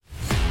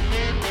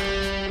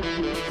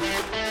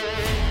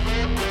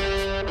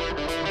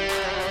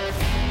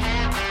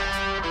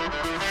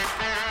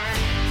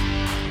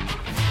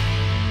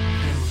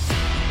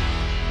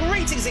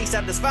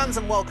EastEnders fans,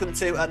 and welcome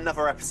to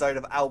another episode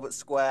of Albert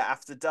Square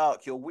After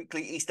Dark, your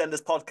weekly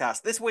EastEnders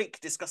podcast. This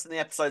week, discussing the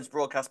episodes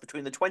broadcast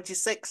between the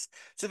 26th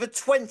to the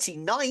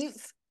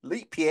 29th,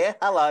 leap year,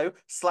 hello,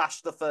 /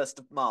 the 1st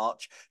of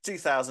March,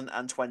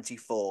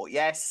 2024.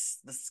 Yes,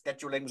 the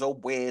scheduling's all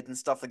weird and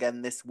stuff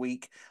again this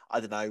week. I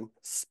don't know,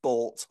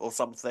 sport or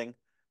something,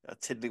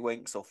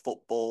 tiddlywinks or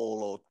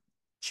football or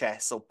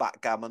chess or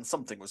backgammon,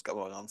 something was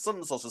going on,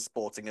 some sort of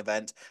sporting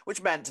event,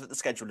 which meant that the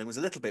scheduling was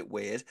a little bit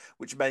weird,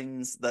 which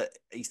means that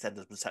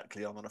EastEnders was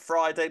technically on a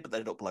Friday, but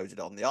they'd uploaded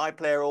on the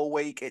iPlayer all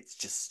week. It's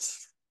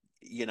just,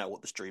 you know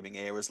what the streaming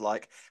era is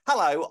like.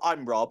 Hello,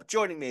 I'm Rob.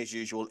 Joining me as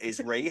usual is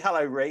Ree.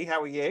 Hello, Ree.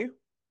 How are you?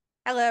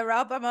 Hello,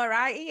 Rob. I'm all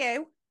right. Are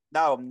you?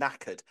 No, I'm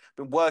knackered.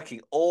 Been working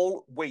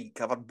all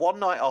week. I've had one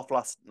night off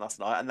last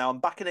night, and now I'm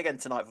back in again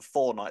tonight for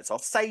 4 nights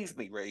off. Save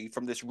me, Ree,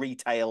 from this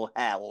retail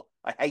hell.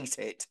 I hate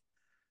it.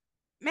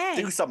 Mate,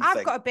 Do something.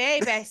 I've got a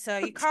baby, so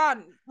you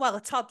can't, well,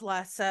 a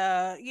toddler,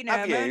 so,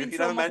 moaning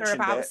to a mother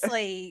about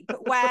sleep.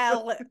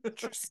 Well,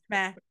 trust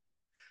me.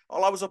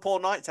 Well, I was up all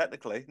night,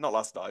 technically. Not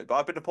last night, but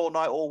I've been up all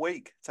night all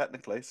week,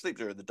 technically. Sleep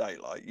during the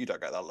daylight. You don't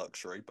get that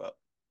luxury, but...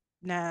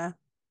 No.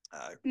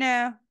 Oh.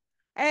 No.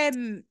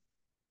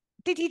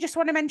 Did you just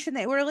want to mention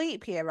that we're a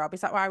leap year, Rob?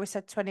 Is that why we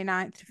said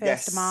 29th to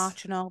 1st of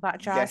March and all that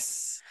jazz?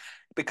 Yes,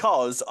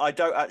 because I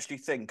don't actually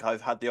think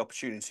I've had the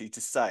opportunity to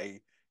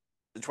say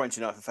the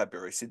 29th of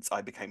February since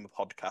I became a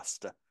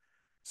podcaster.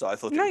 So I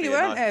thought it would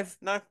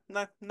be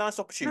nice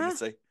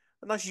opportunity.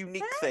 A nice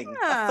unique thing.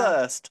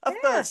 A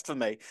first for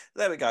me.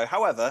 There we go.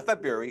 However,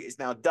 February is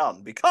now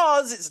done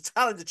because it's a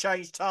calendar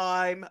change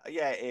time.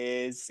 Yeah, it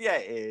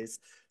is.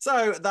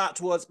 So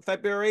that was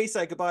February.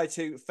 Say goodbye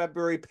to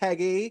February,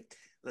 Peggy.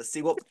 Let's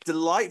see what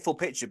delightful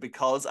picture,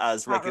 because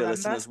as regular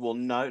listeners will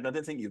know, and I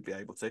didn't think you'd be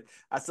able to,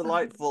 as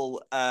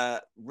delightful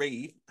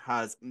Ree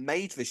has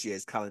made this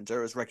year's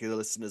calendar, as regular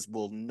listeners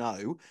will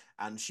know,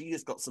 and she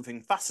has got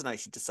something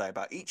fascinating to say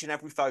about each and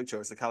every photo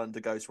as the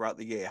calendar goes throughout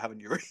the year, haven't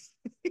you,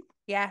 Ree?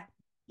 Yeah.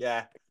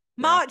 Yeah.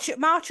 March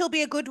will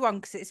be a good one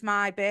because it's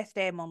my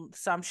birthday month,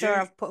 so I'm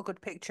sure I've put a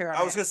good picture on it.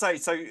 I was going to say,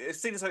 so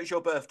seeing as though it's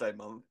your birthday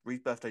month,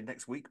 Ree's birthday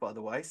next week, by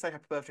the way, say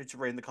happy birthday to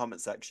Ree in the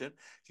comment section.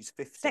 She's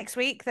 50. Next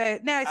week, though.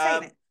 No,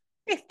 saying it.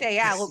 50,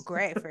 yeah, I look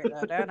great for it,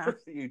 though, don't I?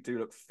 You do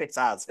look fit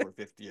as for a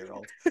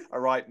 50-year-old. All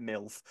right,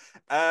 MILF.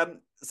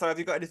 So have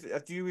you got anything?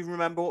 Do you even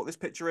remember what this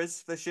picture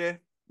is this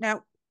year?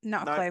 No,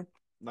 not a clue.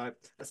 No,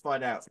 let's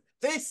find out.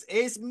 This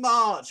is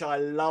March. I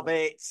love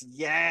it.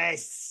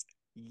 Yes.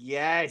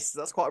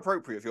 That's quite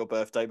appropriate for your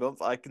birthday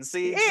month. I can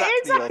see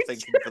exactly your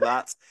thinking for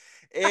that.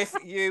 If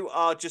you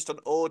are just on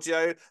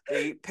audio,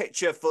 the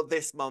picture for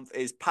this month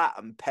is Pat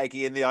and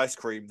Peggy in the ice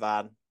cream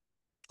van.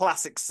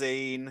 Classic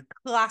scene.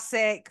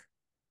 Classic.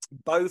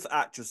 Both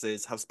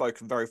actresses have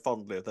spoken very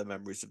fondly of their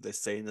memories of this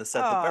scene and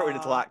said that very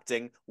little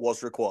acting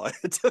was required.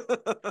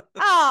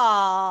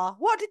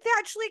 What did they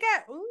actually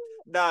get? Ooh.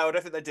 No, I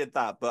don't think they did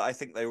that, but I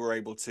think they were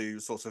able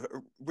to sort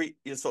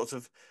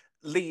of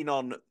lean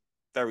on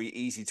very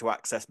easy to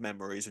access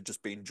memories of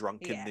just being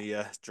drunk in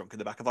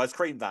the back of ice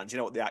cream vans. You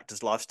know what the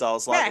actors'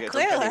 lifestyle's like. They get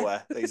drunk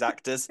anywhere. These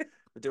actors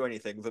will do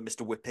anything with a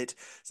Mr. Whippet.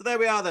 So there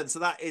we are then. So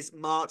that is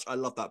March. I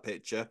love that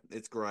picture.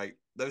 It's great.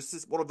 This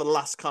is one of the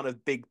last kind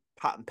of big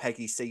Pat and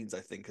Peggy scenes, I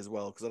think, as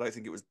well, because I don't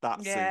think it was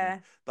that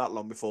soon, that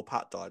long before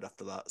Pat died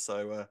after that.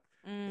 So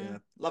yeah,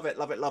 love it.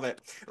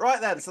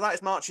 Right then, so that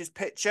is March's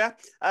picture.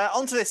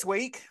 On to this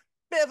week.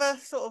 Bit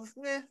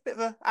of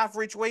an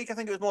average week. I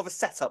think it was more of a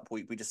setup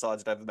week, we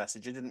decided over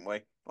Messenger, didn't we?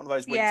 One of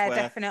those weeks where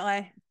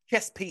definitely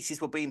chess pieces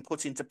were being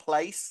put into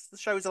place. The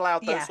show's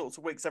allowed those sorts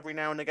of weeks every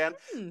now and again.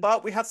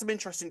 But we had some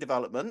interesting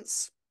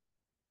developments.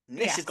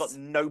 Nish has got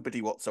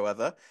nobody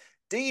whatsoever.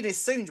 Dean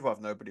is soon to have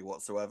nobody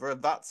whatsoever,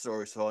 and that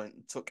storyline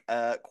took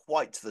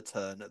quite the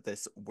turn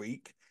this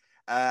week.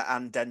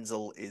 And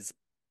Denzel is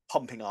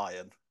pumping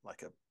iron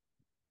like a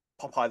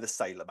Popeye the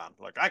Sailor Man,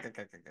 like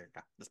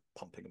just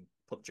pumping and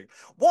punching.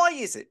 Why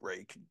is it,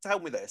 Ree? Tell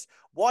me this.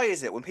 Why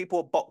is it when people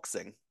are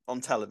boxing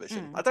on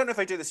television? I don't know if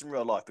they do this in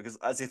real life, because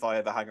as if I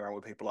ever hang around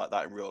with people like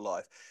that in real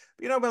life.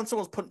 But you know, when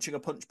someone's punching a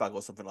punch bag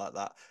or something like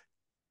that,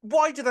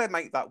 why do they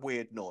make that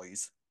weird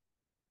noise?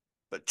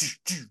 But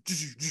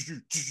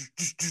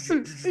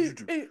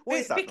what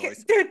is that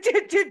noise?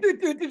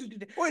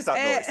 What is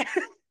that noise?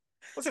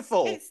 What's it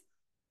for?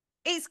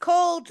 It's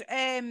called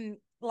no,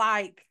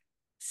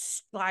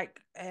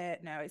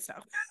 it's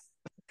not.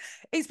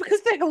 It's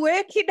because they're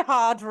working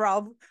hard,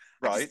 Rob.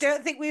 Right. I just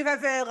don't think we've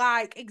ever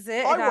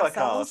exerted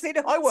ourselves.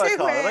 I work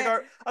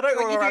hard. I don't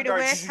go around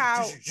going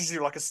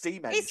like a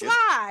steam engine. It's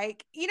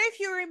like, if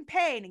you're in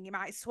pain and you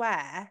might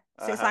swear,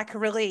 so it's like a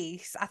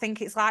release. I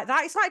think it's like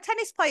that. It's like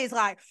tennis players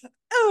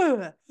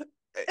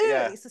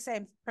It's the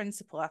same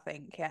principle, I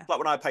think. Yeah. Like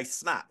when I play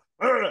Snap.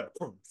 Slow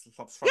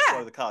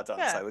the card down.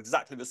 So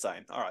exactly the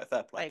same. All right,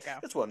 fair play. There you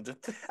go. Just wondered.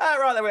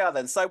 Right, there we are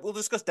then. So we'll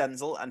discuss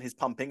Denzel and his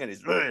pumping and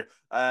his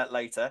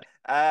later,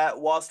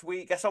 whilst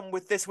we get on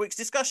with this week's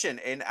discussion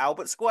in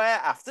Albert Square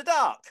After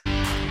Dark.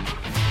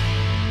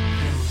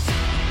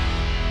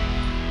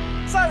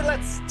 So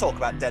let's talk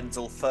about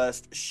Denzel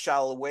first,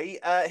 shall we?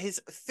 His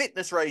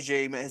fitness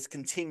regime has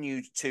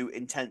continued to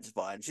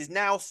intensify, and she's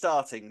now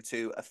starting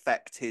to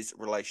affect his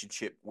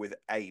relationship with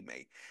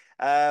Amy.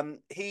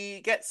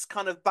 He gets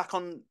kind of back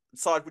on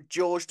side with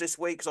George this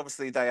week, because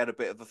obviously they had a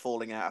bit of a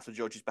falling out after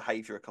George's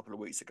behaviour a couple of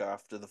weeks ago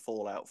after the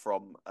fallout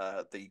from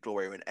the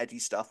Gloria and Eddie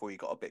stuff, where he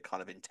got a bit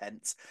kind of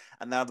intense.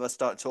 And now they've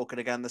started talking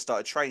again, they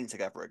started training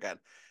together again.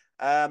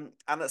 And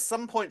at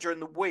some point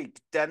during the week,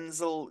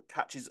 Denzel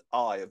catches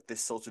eye of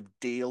this sort of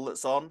deal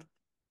that's on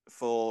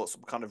for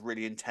some kind of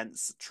really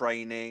intense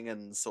training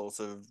and sort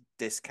of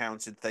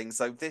discounted things.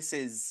 So this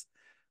is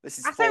I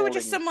thought it was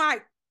just some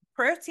like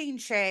protein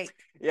shake.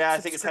 Yeah, I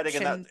think it's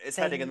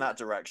heading in that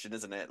direction,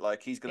 isn't it?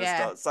 Like he's going to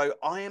start. So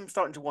I am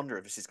starting to wonder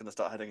if this is going to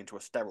start heading into a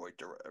steroid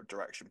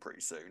direction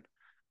pretty soon.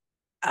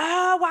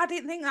 Oh, well, I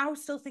didn't think. I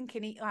was still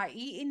thinking like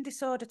eating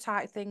disorder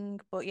type thing,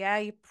 but yeah,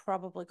 you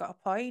probably got a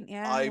point.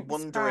 Yeah, I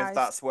wonder if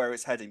that's where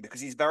it's heading,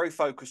 because he's very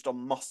focused on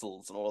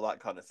muscles and all that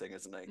kind of thing,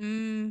 isn't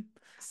he?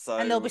 So,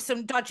 and there'll be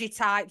some dodgy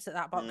types at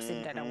that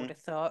boxing den, I would have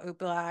thought, who'd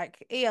be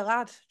like, "Here,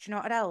 lad, do you know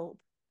what'd help?"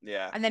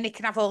 Yeah, and then he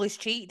can have all his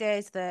cheat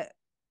days. That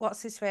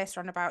what's his face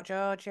ran about,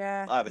 George?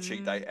 Yeah, I have a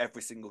cheat day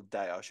every single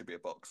day. I should be a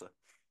boxer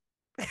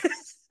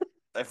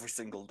every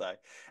single day.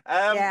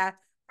 Yeah,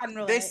 can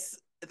relate.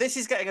 This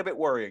is getting a bit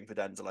worrying for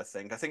Denzel, I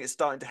think. I think it's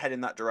starting to head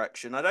in that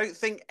direction. I don't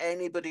think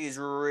anybody is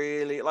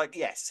really like,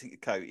 yes,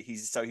 okay, he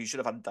should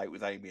have had a date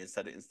with Amy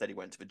instead he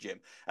went to the gym.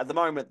 At the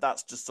moment,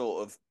 that's just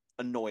sort of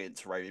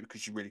annoyance for Amy,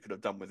 because she really could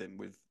have done with him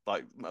with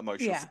like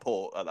emotional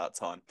support at that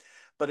time.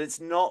 But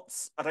it's not,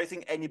 I don't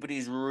think anybody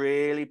is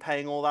really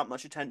paying all that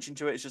much attention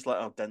to it. It's just like,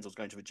 oh, Denzel's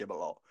going to the gym a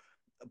lot.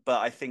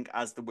 But I think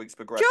as the weeks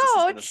progress,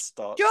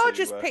 George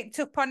has picked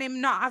up on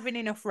him not having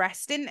enough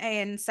rest, didn't he?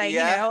 And saying, you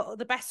know,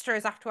 the best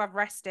stars have to have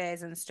rest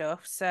days and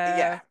stuff. So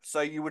yeah, so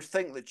you would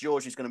think that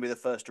George is going to be the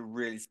first to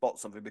really spot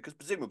something, because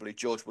presumably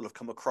George will have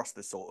come across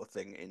this sort of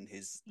thing in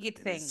his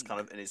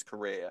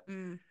career.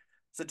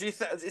 So do you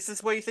think, is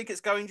this where you think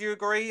it's going? Do you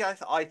agree? I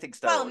think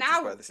steroids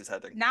is where this is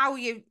heading. Now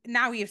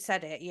you've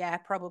said it, yeah,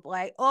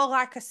 probably. Or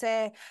like I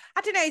say, I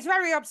don't know, he's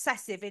very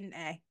obsessive, isn't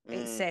he?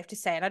 It's safe to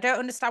say. And I don't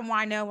understand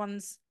why no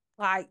one's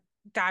like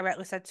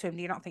directly said to him,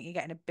 do you not think you're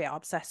getting a bit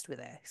obsessed with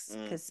this?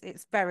 Because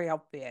it's very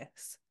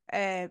obvious.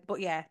 But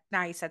yeah,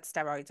 now you said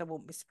steroids, I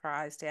wouldn't be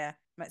surprised. Yeah,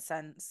 makes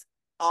sense.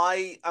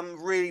 I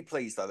am really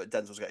pleased though that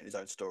Denzel's getting his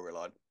own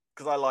storyline,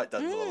 because I like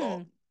Denzel a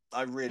lot.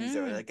 I really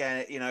do. And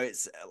again, you know,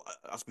 it's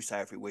as we say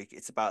every week,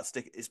 it's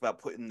about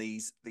putting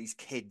these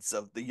kids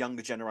of the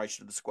younger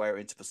generation of the square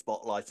into the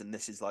spotlight, and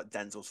this is like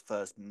Denzel's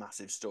first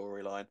massive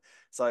storyline.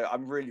 So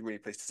I'm really, really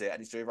pleased to see it, and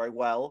he's doing very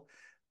well.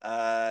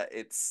 I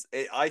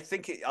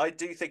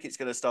do think it's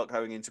going to start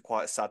going into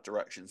quite a sad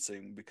direction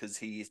soon, because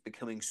he is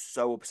becoming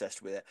so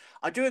obsessed with it.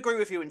 I do agree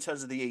with you in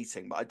terms of the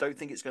eating, but I don't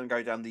think it's going to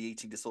go down the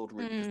eating disorder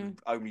route, because we've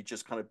only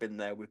just kind of been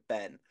there with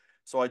Ben.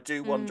 So I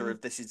do wonder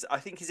if this is. I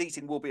think his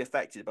eating will be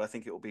affected, but I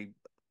think it will be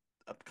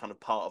a kind of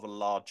part of a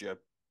larger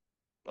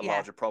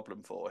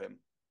problem for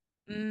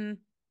him.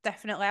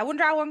 Definitely. I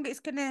wonder how long it's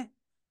gonna.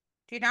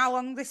 Do you know how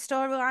long this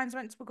storyline's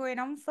meant to be going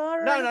on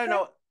for?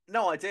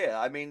 No idea.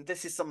 I mean,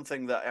 this is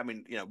something that, I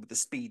mean, you know, with the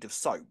speed of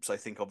soaps, I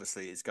think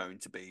obviously it's going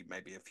to be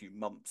maybe a few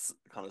months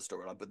kind of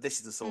storyline, but this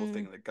is the sort of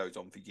thing that goes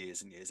on for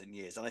years and years and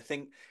years. And I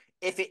think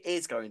if it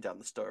is going down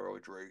the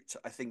steroid route,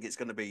 I think it's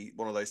going to be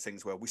one of those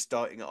things where we're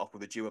starting it off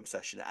with a gym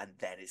obsession, and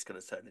then it's going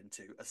to turn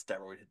into a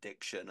steroid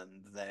addiction,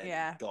 and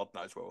then God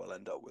knows where we'll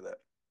end up with it.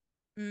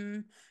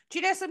 Do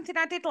you know something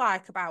I did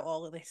like about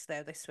all of this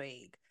though this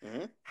week?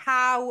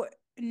 How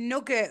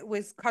Nugget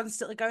was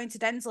constantly going to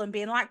Denzel and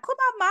being like, "Come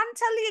on, man,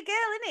 tell your girl,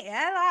 innit?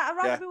 Yeah, like I'd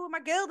rather be with my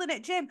girl than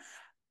at gym."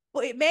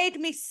 But it made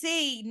me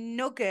see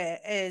Nugget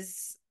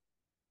as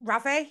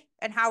Ravi,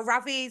 and how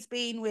Ravi's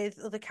been with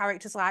other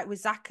characters, like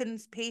with Zach and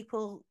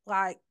people,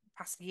 like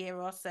past year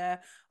or so,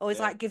 always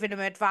like giving him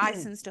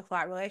advice and stuff,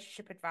 like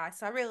relationship advice.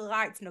 So I really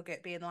liked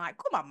Nugget being like,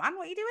 "Come on, man,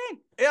 what are you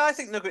doing?" Yeah, I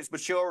think Nugget's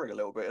maturing a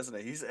little bit, isn't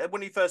he? He's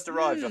when he first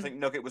arrived, I think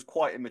Nugget was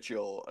quite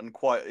immature and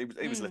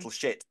he was a little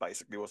shit,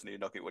 basically, wasn't he,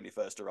 Nugget, when he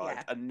first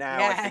arrived? And now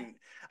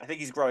I think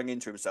he's growing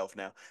into himself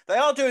now. They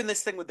are doing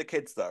this thing with the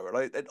kids though,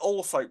 right? And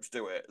all soaps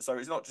do it, so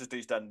it's not just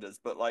EastEnders,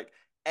 but like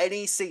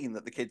any scene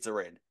that the kids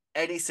are in.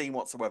 Any scene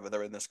whatsoever,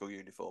 they're in their school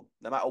uniform.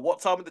 No matter what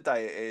time of the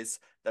day it is,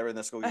 they're in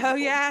their school uniform. Oh,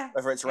 yeah.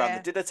 Whether it's around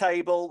the dinner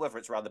table, whether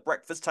it's around the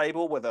breakfast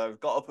table, whether they've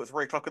got up at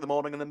 3 o'clock in the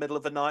morning in the middle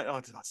of the night. Oh, I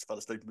just fell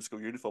asleep in my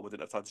school uniform. I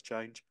didn't have time to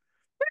change.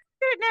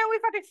 No,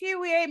 we've had a few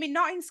with Amy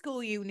not in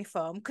school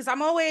uniform, because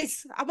I'm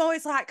always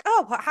like,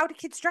 oh, how do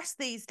kids dress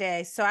these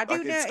days? So I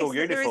do notice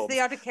that there is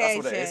the odd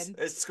occasion. That's what it is.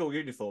 It's school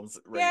uniforms,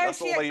 really. Yeah,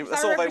 that's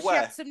all they wear. She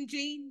had some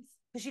jeans,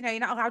 because you know you're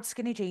not allowed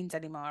skinny jeans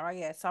anymore, are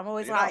you? So I'm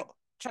always like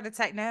trying to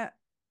take note.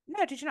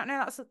 No, did you not know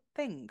that's a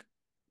thing?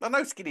 I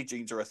know skinny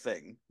jeans are a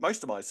thing.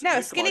 Most of my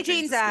skinny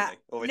jeans are skinny,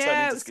 or they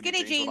turn into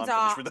skinny jeans when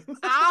I'm finished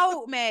with them.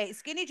 Out, mate.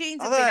 Skinny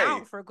jeans have been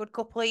out for a good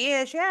couple of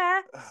years.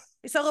 Yeah,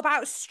 it's all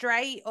about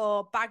straight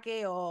or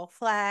baggy or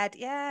flared.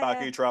 Yeah,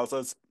 baggy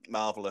trousers,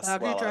 marvelous.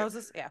 Baggy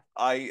trousers, yeah,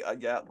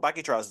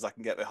 baggy trousers I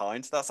can get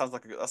behind. That sounds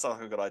like a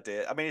good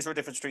idea. I mean, is there a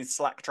difference between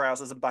slack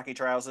trousers and baggy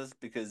trousers?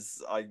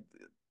 Because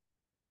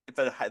if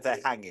they're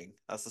hanging,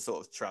 that's the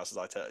sort of trousers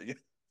I tell you.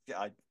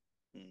 Yeah,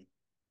 do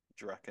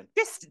you reckon?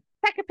 Just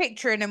take a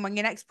picture in them when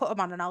you next put them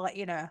on, and I'll let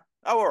you know.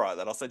 Oh, all right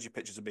then. I'll send you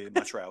pictures of me in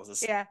my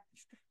trousers. Yeah.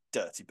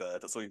 Dirty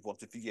bird. That's all you've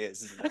wanted for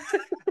years, isn't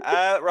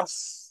it?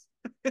 Ross.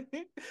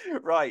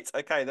 Right.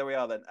 Okay. There we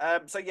are then.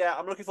 So yeah,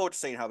 I'm looking forward to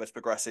seeing how this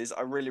progresses.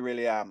 I really,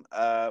 really am.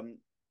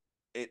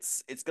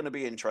 It's going to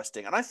be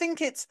interesting, and I think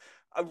it's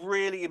a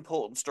really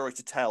important story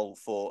to tell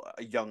for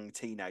a young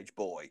teenage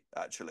boy,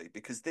 actually,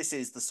 because this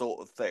is the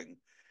sort of thing.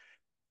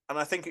 And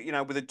I think,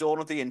 with the dawn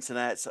of the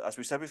internet, as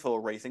we said before,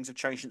 really, things have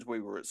changed since we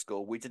were at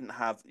school. We didn't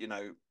have,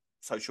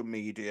 social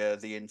media,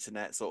 the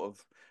internet, sort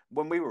of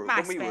when we were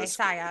at school.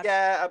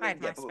 Yeah, I mean,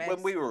 but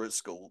when we were at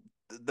school,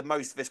 the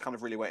most this kind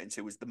of really went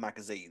into was the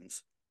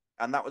magazines,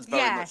 and that was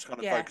very much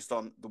kind of focused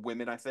on the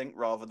women, I think,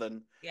 rather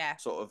than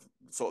sort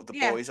of the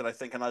boys. And I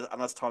think, and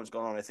as time's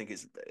gone on, I think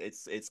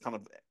it's kind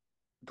of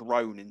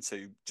grown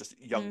into just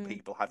young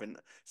people having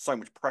so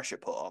much pressure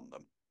put on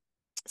them.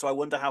 So I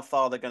wonder how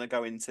far they're going to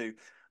go into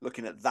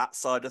looking at that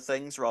side of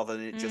things rather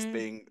than it just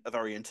being a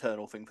very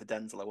internal thing for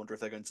Denzel. I wonder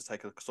if they're going to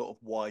take a sort of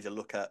wider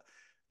look at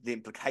the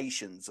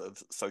implications of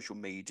social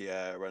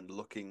media and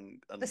looking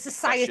at the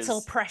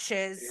societal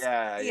pressures.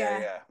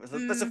 Yeah.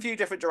 There's a few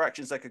different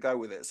directions they could go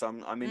with it, so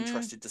I'm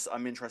interested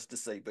to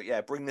see. But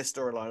yeah, bring this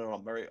storyline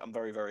on. I'm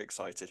very, very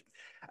excited.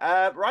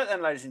 Right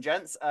then, ladies and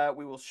gents,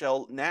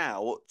 shall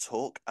now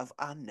talk of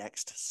our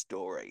next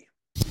story.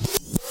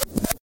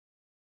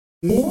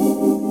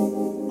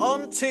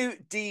 On to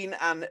Dean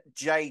and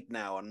Jade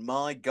now, and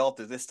my God,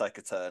 did this take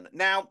a turn.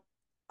 Now,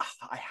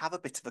 I have a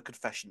bit of a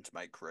confession to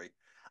make, Ree,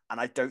 and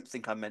I don't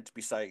think I'm meant to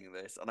be saying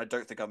this, and I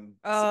don't think I'm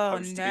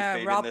supposed to be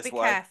feeling Rob, this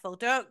way. Be careful.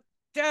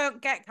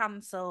 Don't get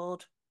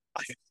cancelled.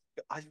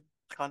 I've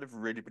kind of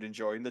really been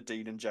enjoying the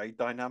Dean and Jade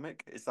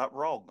dynamic. Is that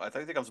wrong? I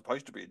don't think I'm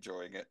supposed to be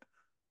enjoying it.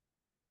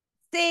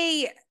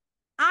 See,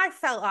 I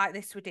felt like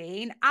this with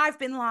Dean. I've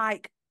been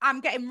like, I'm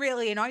getting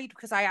really annoyed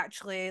because I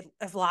actually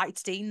have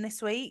liked Dean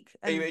this week.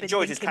 And you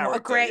enjoyed his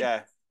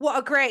character, what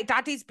a great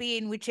dad he's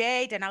being with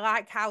Jade, and I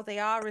like how they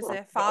are as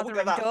a father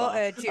and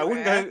daughter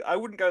duo. I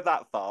wouldn't go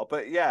that far,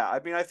 but yeah, I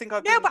mean, I think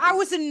I've but I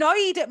was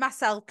annoyed at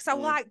myself because I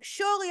was like,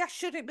 surely I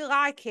shouldn't be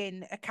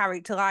liking a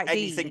character like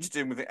anything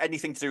Dean.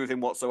 anything to do with him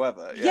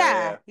whatsoever.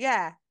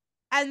 Yeah.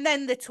 And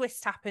then the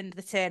twist happened,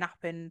 the turn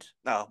happened.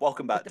 Oh,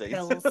 welcome back, Dean.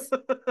 I was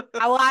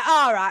like,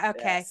 all right,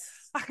 okay. Yes.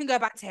 I can go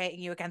back to hating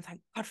you again.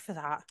 Thank God for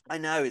that. I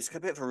know, it's a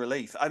bit of a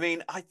relief. I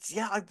mean,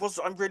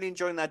 I'm really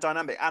enjoying their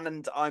dynamic,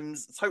 and I'm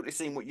totally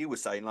seeing what you were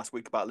saying last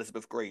week about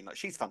Elizabeth Green. Like,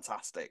 she's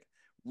fantastic.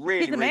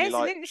 Really, she's amazing,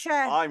 really isn't she?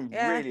 I'm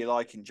really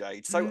liking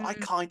Jade. So I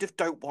kind of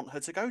don't want her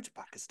to go to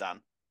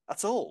Pakistan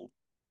at all.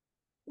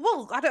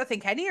 Well, I don't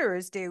think any of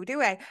us do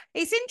we?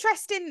 It's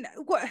interesting.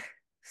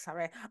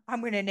 Sorry,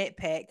 I'm going to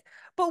nitpick.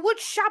 But would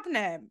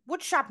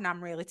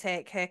Shabnam really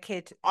take her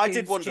kid? I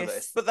did wonder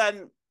this, but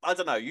then I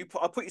don't know.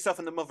 I put yourself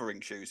in the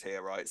mothering shoes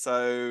here, right?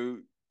 So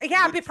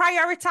I'd be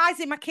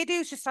prioritising my kid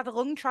who's just had a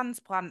lung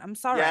transplant. I'm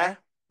sorry. Yeah,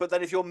 but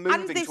then if you're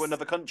moving to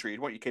another country,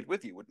 you'd want your kid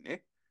with you, wouldn't you?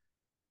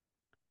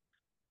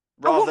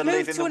 I won't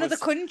move to another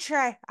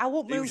country. I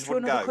won't move to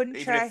another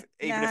country.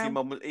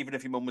 Even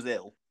if your mum was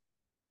ill.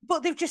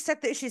 But they've just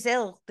said that she's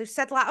ill. They've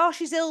said like, oh,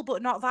 she's ill,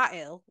 but not that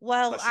ill.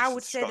 Well, I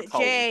would say that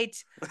Jade,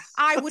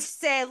 I would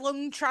say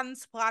lung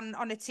transplant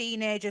on a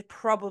teenager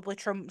probably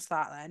trumps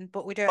that then.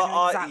 But we don't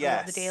know exactly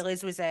what the deal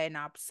is with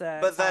Zainab. So,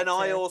 but then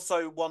I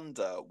also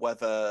wonder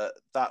whether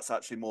that's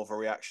actually more of a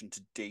reaction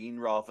to Dean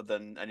rather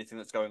than anything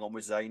that's going on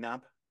with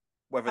Zainab.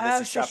 Whether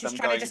this is Shabnam she's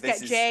trying to just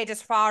get Jade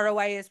as far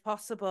away as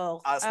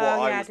possible. That's what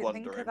I was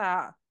wondering. Think of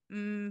that.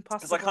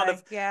 Possibly.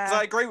 Because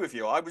I agree with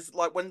you. I was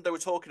like, when they were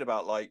talking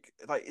about like,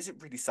 is it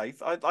really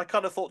safe? I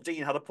kind of thought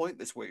Dean had a point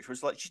this week. It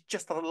was like, she's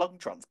just had a lung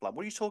transplant.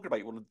 What are you talking about?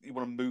 You want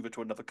to move her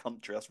to another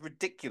country? That's a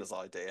ridiculous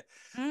idea.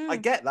 I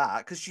get that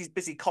because she's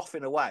busy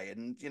coughing away,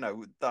 and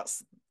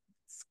that's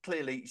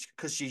clearly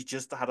because she's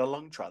just had a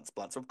lung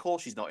transplant. So of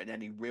course she's not in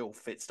any real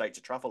fit state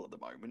to travel at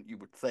the moment. You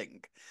would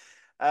think.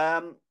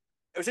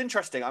 It was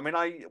interesting. I mean,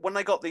 when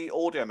I got the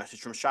audio message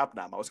from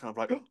Shabnam, I was kind of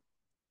like, oh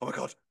my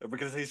God, are we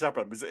going to see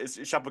Shabnam? Is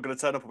Shabnam going to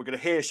turn up? Are we going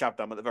to hear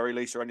Shabnam at the very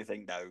least or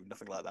anything? No,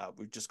 nothing like that.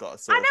 We've just got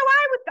to I know,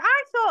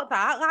 I thought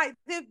that, like,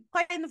 they're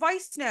playing the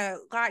voice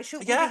note, like, should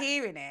we be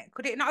hearing it?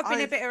 Could it not have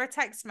been a bit of a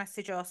text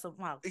message or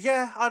something? Well,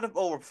 yeah,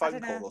 or a phone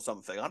call or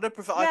something. I thought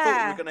we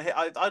were going to hear,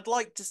 I'd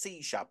like to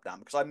see Shabnam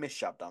because I miss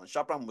Shabnam. And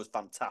Shabnam was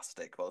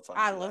fantastic by the time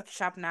I loved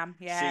Shabnam,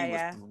 She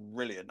was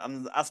brilliant.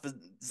 And as for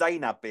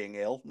Zainab being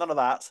ill, none of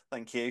that,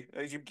 thank you.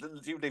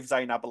 You leave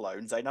Zainab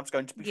alone. Zainab's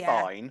going to be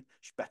fine.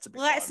 She better be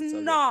fine.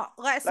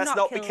 Let's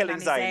not be killing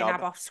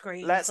Zainab off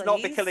screen. Let's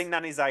not be killing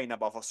Nanny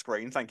Zainab off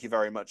screen. Thank you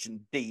very much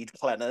indeed,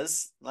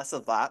 planners. Less of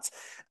of that.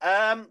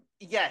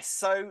 Yes,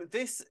 so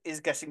this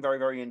is getting very,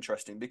 very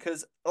interesting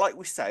because, like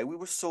we say, we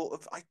were sort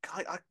of.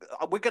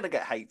 We're going to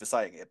get hate for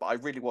saying it, but I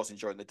really was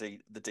enjoying the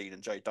Dean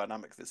and Jade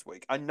dynamic this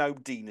week. I know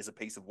Dean is a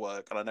piece of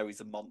work, and I know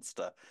he's a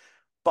monster,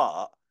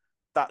 but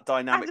that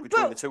dynamic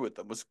between the two of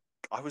them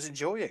I was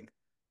enjoying.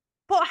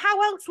 But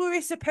how else were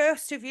we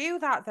supposed to view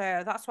that,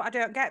 though? That's what I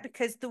don't get,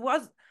 because there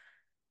was.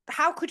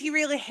 How could you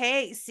really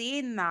hate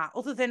seeing that,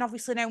 other than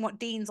obviously knowing what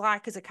Dean's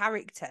like as a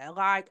character?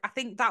 Like, I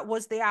think that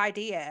was the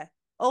idea.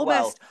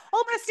 Almost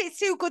it's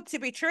too good to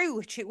be true,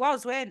 which it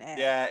was, weren't it?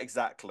 Yeah,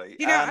 exactly.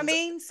 You know what I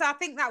mean? So I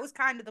think that was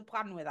kind of the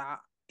plan with that.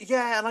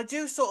 Yeah, and I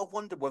do sort of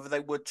wonder whether they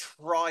were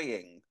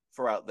trying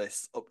throughout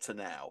this up to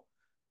now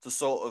to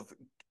sort of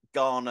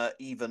garner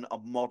even a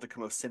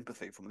modicum of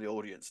sympathy from the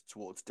audience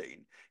towards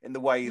Dean in the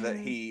way that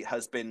he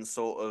has been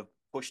sort of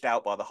pushed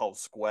out by the whole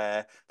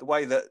square, the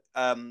way that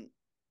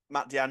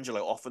Matt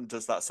D'Angelo often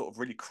does that sort of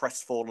really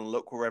crestfallen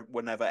look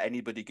whenever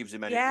anybody gives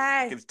him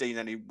gives Dean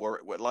any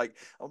work. Like,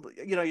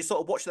 you know, you're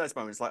sort of watching those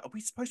moments like, are we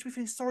supposed to be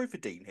feeling sorry for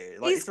Dean here?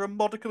 Like, is there a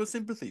modicum of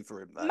sympathy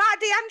for him there? Matt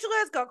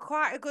D'Angelo's got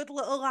quite a good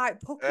little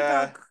like puppy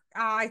dog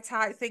eye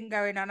type thing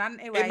going on,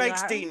 hasn't he? It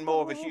makes Dean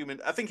more of a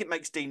human. I think it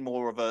makes Dean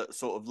more of a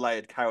sort of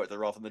layered character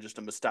rather than just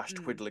a moustache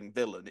twiddling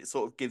villain. It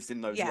sort of gives him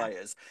those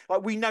layers.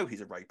 Like, we know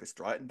he's a rapist,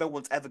 right? And no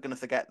one's ever going to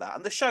forget that.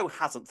 And the show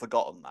hasn't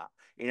forgotten that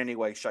in any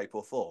way, shape,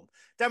 or form.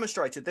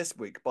 Demonstrated this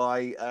week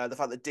by the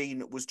fact that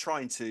Dean was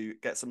trying to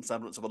get some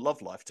semblance of a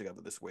love life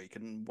together this week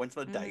and went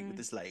on a date with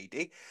this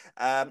lady.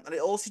 And it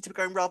all seemed to be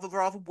going rather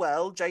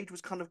well. Jade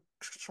was kind of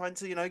trying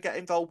to, you know, get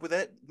involved with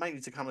it,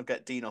 mainly to kind of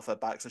get Dean off her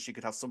back so she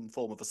could have some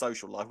form of a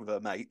social life with her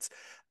mates.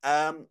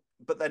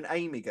 But then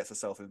Amy gets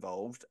herself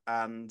involved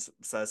and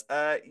says,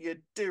 you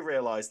do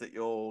realise that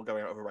you're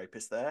going out with a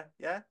rapist there,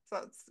 yeah?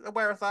 That's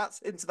aware of that?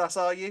 Into that,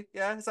 are you?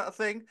 Yeah, is that a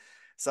thing?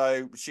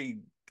 So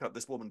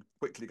this woman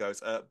quickly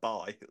goes,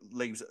 bye,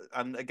 leaves,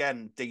 and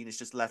again, Dean is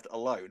just left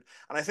alone.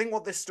 And I think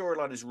what this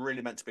storyline is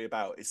really meant to be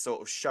about is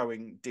sort of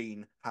showing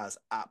Dean has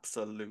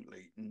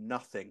absolutely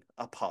nothing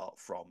apart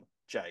from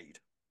Jade.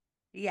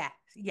 Yeah,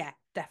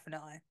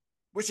 definitely.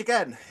 Which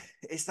again,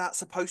 is that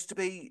supposed to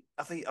be?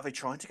 Are they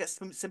trying to get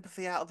some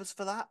sympathy out of us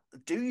for that?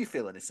 Do you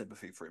feel any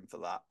sympathy for him for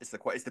that? Is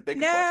the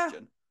bigger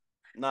question?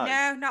 No,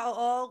 not at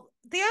all.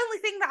 The only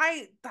thing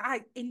that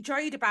I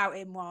enjoyed about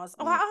him was,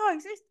 why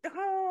is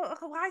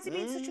he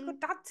being such a good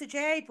dad to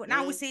Jade? But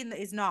now we're seeing that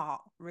he's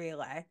not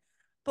really.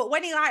 But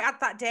when he like had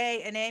that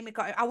date and Amy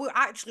got him, I was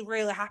actually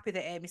really happy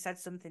that Amy said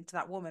something to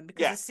that woman,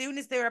 because as soon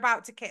as they were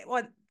about to kiss,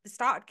 well, they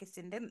started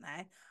kissing, didn't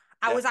they?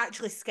 I was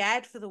actually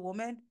scared for the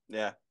woman.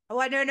 Yeah. Oh,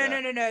 no, you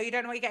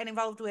don't know what you're getting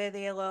involved with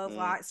here, love.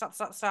 Like, stop.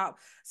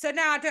 So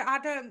now I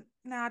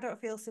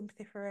don't feel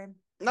sympathy for him.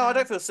 No, I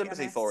don't feel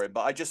sympathy for him,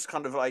 but I just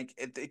kind of like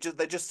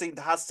there just seemed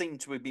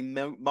to be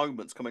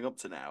moments coming up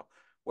to now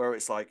where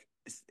it's like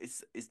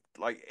it's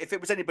like if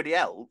it was anybody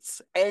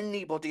else,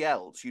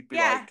 you'd be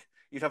like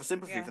you'd have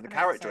sympathy for the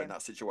character in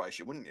that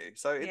situation, wouldn't you?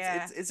 So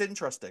it's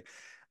interesting.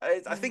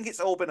 I think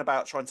it's all been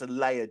about trying to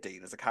layer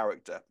Dean as a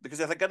character, because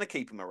if they're going to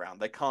keep him around,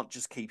 they can't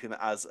just keep him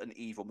as an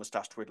evil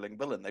moustache twiddling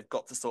villain. They've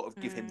got to sort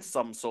of give him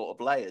some sort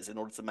of layers in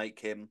order to make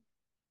him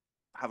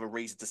have a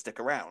reason to stick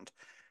around.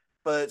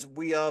 But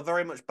we are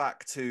very much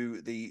back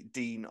to the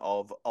Dean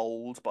of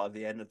old by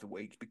the end of the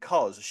week,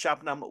 because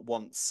Shabnam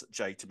wants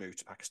Jay to move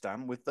to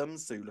Pakistan with them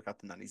to look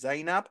after Nanny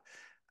Zainab.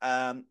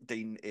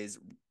 Dean is,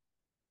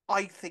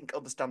 I think,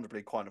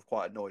 understandably quite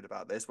annoyed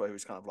about this, where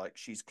he's kind of like,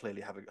 she's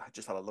clearly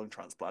just had a lung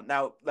transplant.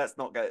 Now, let's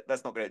not get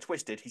it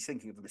twisted. He's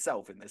thinking of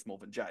himself in this more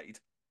than Jade.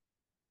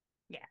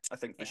 Yeah, I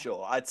think for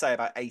sure. I'd say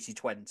about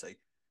 80-20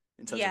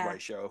 in terms of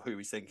ratio of who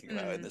he's thinking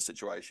about in this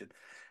situation.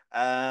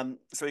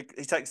 So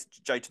he takes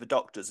Jade to the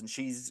doctors, and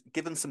she's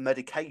given some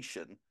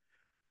medication,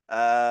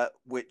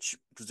 which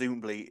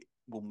presumably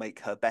will make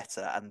her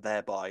better and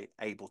thereby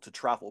able to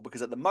travel,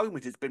 because at the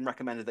moment it's been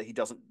recommended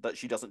that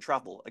she doesn't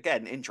travel.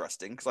 Again,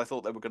 interesting, because I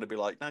thought they were going to be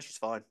like, no, she's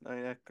fine. Oh,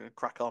 yeah,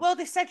 crack on. Well,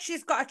 they said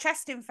she's got a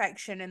chest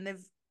infection and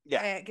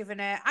they've given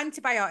her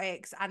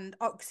antibiotics and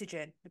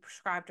oxygen. They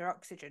prescribed her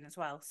oxygen as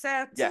well.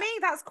 So to me,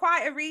 that's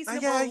quite a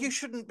reasonable. Yeah, you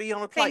shouldn't be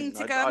on a plane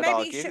to go. I'd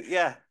argue.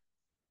 Yeah.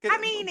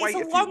 It's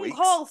a long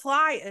haul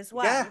flight as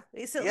well. Yeah.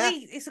 It's at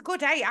least it's a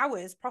good 8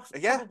 hours,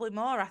 probably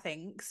more, I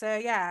think. So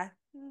yeah.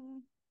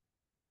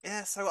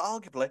 Yeah, so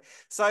arguably.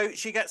 So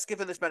she gets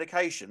given this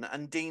medication,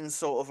 and Dean's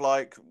sort of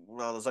like,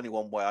 well, there's only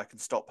one way I can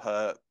stop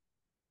her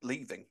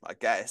leaving, I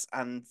guess.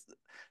 And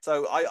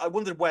so I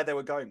wondered where they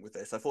were going with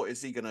this. I thought,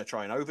 is he going to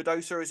try and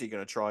overdose her? Is he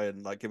going to try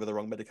and like give her the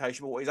wrong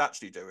medication? But what he's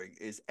actually doing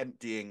is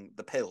emptying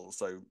the pills,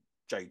 so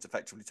Jade's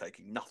effectively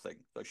taking nothing,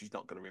 so she's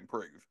not going to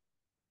improve.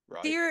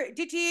 Right.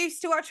 Did you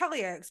used to watch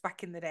Hollyoaks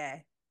back in the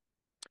day?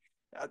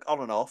 On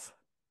and off.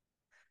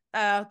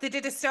 They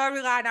did a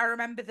storyline. I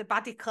remember the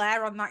baddie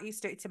Claire on that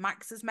used to do it to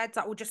Max's meds.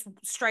 That would just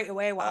straight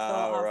away what I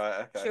thought of. Right,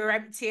 okay. She were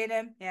emptying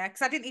him. Yeah,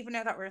 because I didn't even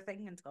know that were a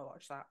thing until I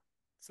watched that.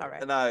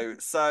 Sorry. No,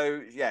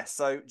 so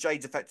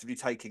Jade's effectively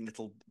taking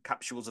little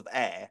capsules of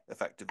air,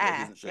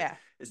 isn't she? Yeah.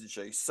 Isn't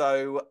she?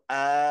 So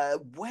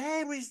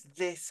where is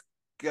this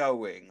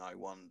going, I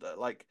wonder.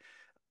 Like,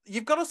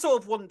 you've got to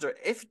sort of wonder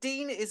if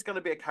Dean is going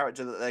to be a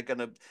character that they're going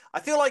to. I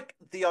feel like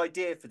the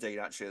idea for Dean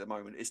actually at the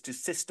moment is to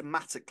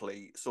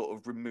systematically sort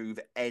of remove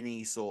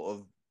any sort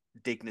of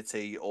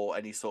dignity or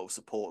any sort of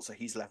support. So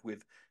he's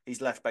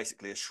left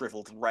basically a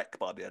shriveled wreck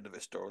by the end of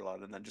his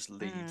storyline, and then just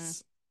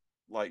leaves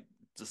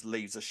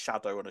a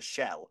shadow and a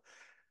shell.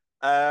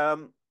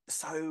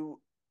 So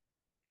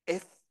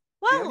if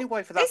the only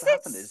way for that to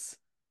happen is,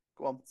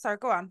 go on. Sorry,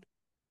 go on.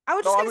 I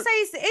was just going to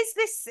say, is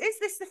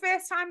this the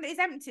first time that he's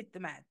emptied the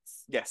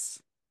meds? Yes.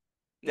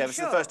 Yeah, this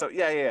is the first time.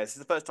 Yeah. This is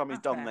the first time he's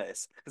done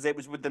this because it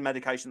was with the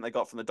medication they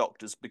got from the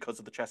doctors because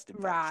of the chest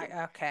infection.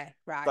 Right. Okay.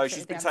 Right. So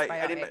she's been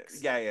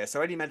taking.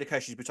 So any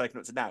medication she's been taking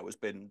up to now has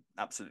been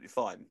absolutely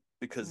fine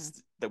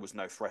because there was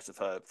no threat of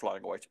her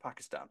flying away to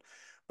Pakistan.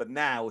 But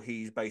now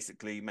he's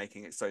basically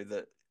making it so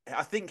that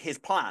I think his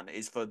plan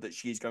is for that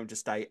she's going to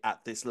stay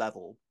at this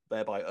level,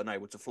 thereby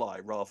unable to fly,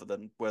 rather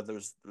than where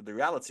the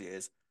reality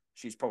is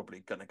she's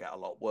probably going to get a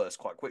lot worse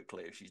quite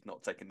quickly if she's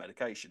not taking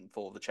medication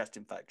for the chest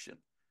infection.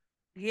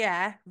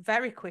 Yeah,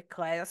 very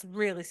quickly. That's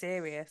really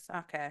serious.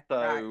 Okay.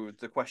 So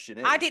the question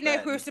is, I didn't know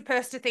if we were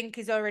supposed to think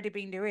he's already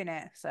been doing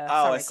it. So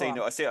I see.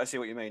 No, I see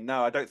what you mean.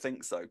 No, I don't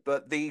think so.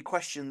 But the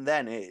question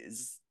then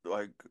is,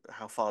 like,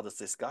 how far does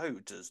this go?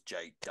 Does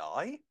Jade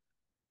die?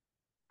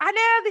 I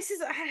know this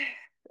is.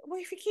 Well,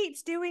 if he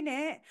keeps doing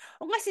it,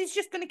 unless he's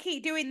just going to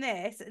keep doing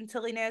this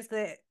until he knows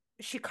that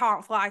she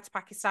can't fly to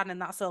Pakistan and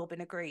that's all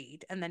been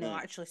agreed, and then he'll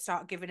actually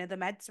start giving her the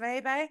meds,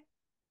 maybe.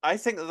 I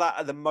think that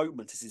at the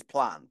moment is his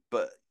plan,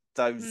 but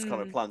those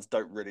kind of plans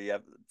don't really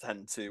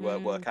tend to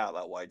work out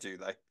that way, do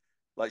they?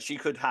 Like, she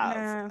could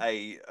have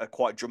a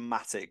quite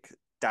dramatic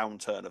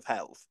downturn of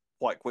health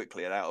quite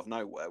quickly and out of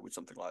nowhere with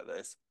something like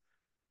this.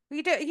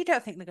 You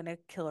don't think they're going to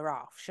kill her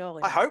off,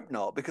 surely? I hope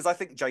not, because I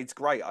think Jade's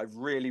great. I've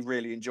really,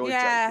 really enjoyed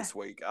Jade this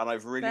week, and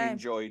I've really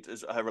enjoyed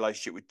her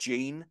relationship with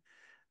Jean.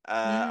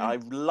 I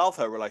love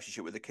her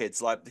relationship with the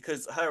kids, like,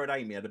 because her and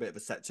Amy had a bit of a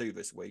set to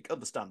this week,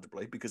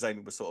 understandably, because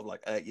Amy was sort of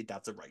like, your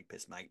dad's a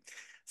rapist, mate.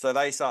 So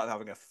they started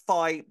having a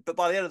fight, but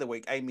by the end of the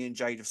week, Amy and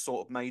Jade have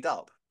sort of made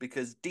up,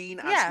 because Dean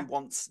actually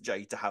wants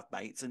Jade to have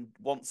mates and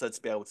wants her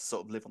to be able to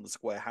sort of live on the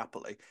square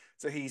happily.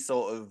 So he's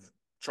sort of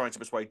trying to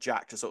persuade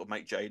Jack to sort of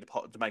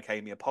make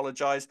Amy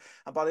apologise.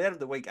 And by the end of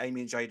the week,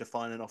 Amy and Jade are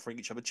fine and offering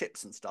each other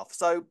chips and stuff.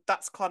 So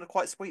that's kind of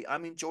quite sweet.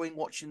 I'm enjoying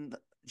watching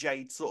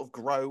Jade sort of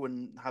grow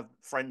and have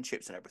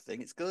friendships and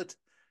everything. It's good.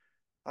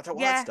 I don't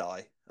want her to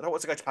die. I don't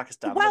want to go to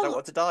Pakistan. I don't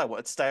want to die. I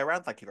want her to stay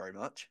around. Thank you very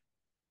much.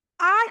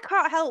 I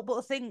can't help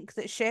but think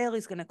that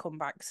Shirley's going to come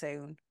back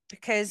soon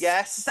because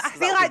I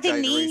feel like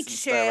they need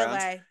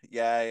Shirley.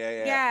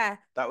 Yeah.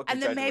 That would. And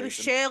then maybe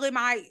Shirley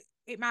might.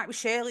 It might be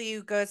Shirley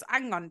who goes,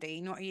 hang on,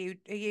 Dean, what are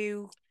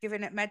you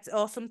giving it meds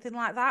or something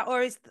like that?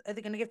 Or are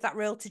they going to give that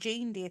role to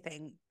Jean, do you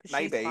think? Because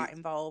she's quite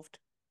involved.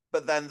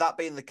 But then that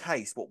being the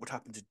case, what would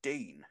happen to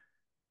Dean?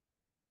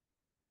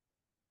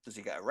 Does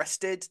he get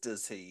arrested?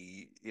 Does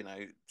he?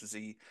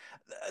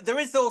 There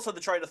is also the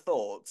train of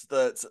thought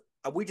that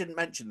we didn't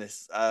mention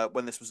this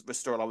when this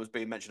storyline was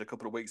being mentioned a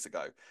couple of weeks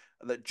ago,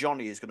 that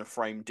Johnny is going to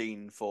frame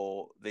Dean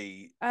for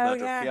the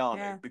murder of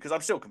Keanu, because I'm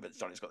still convinced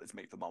Johnny's got this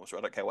meat for mama, so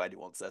I don't care what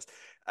anyone says.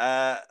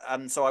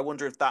 And so I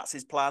wonder if that's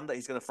his plan, that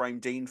he's going to frame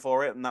Dean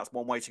for it, and that's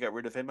one way to get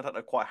rid of him. I don't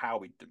know quite how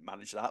he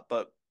manage that,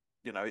 but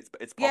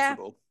it's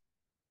possible.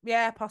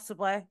 Yeah,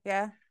 possibly.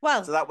 Yeah.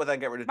 Well, so that would then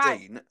get rid of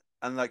Dean.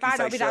 And like might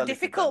not be that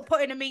difficult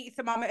putting a meat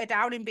thermometer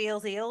down in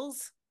Beale's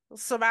heels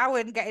somehow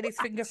and getting his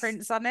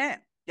fingerprints on it.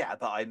 Yeah,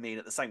 but I mean,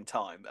 at the same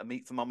time, a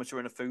meat thermometer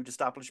in a food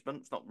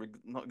establishment, it's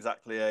not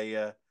exactly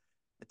a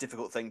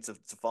difficult thing to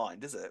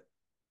find, is it?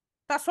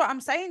 That's what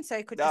I'm saying. So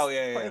he could just put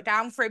it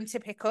down for him to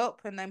pick up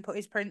and then put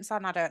his prints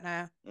on. I don't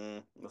know.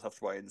 We'll have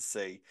to wait and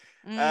see.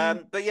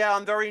 But yeah,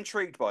 I'm very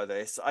intrigued by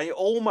this. I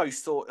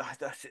almost thought,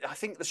 I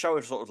think the show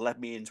has sort of led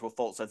me into a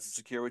false sense of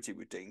security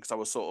with Dean, because I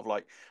was sort of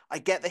like, I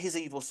get that his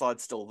evil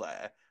side's still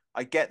there.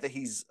 I get that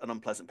he's an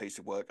unpleasant piece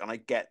of work, and I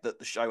get that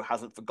the show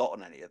hasn't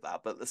forgotten any of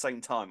that. But at the same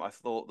time, I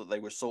thought that they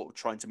were sort of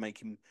trying to make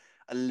him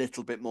a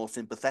little bit more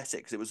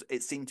sympathetic, because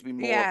it seemed to be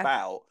more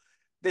about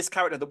this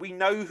character that we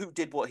know who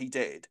did what he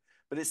did.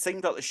 But it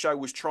seemed like the show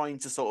was trying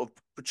to sort of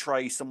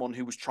portray someone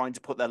who was trying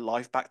to put their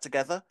life back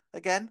together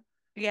again.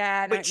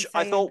 Yeah, which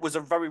I thought was a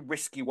very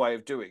risky way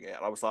of doing it.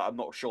 And I was like, I'm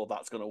not sure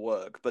that's going to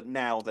work. But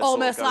now they're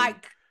almost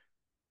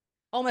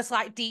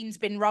like Dean's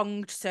been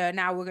wronged, so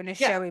now we're going to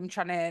show him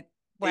trying to.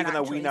 Even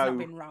though we know he's not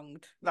been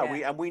wronged. No,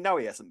 we know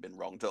he hasn't been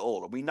wronged at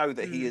all, and we know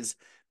that he has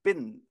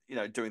been,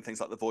 doing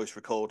things like the voice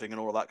recording and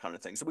all of that kind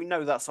of thing. So we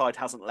know that side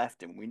hasn't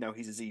left him. We know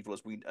he's as evil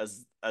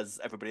as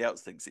everybody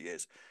else thinks he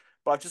is.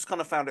 But I've just kind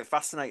of found it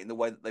fascinating the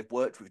way that they've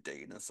worked with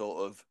Dean and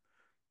sort of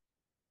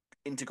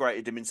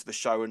integrated him into the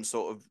show and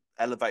sort of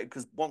elevated.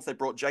 Because once they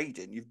brought Jade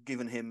in, you've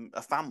given him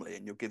a family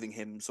and you're giving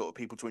him sort of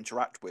people to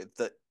interact with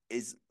that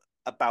is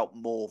about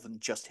more than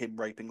just him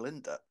raping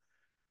Linda.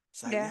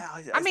 So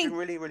it's been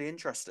really, really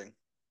interesting.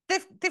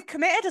 They've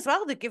committed as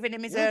well. They've given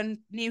him his own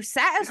new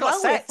set as well.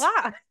 With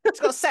that. It's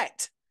got a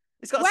set.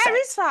 It's got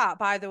Where is that,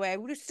 by the way?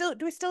 Do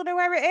we still know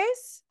where it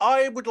is?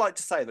 I would like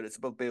to say that it's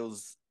above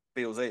Beale's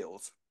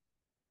Eels.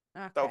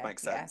 Okay, that would make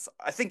sense.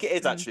 Yeah. I think it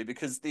is actually,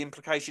 because the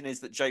implication is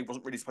that Jade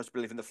wasn't really supposed to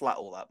live in the flat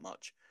all that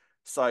much.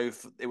 So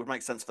it would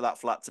make sense for that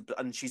flat to,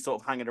 and she's sort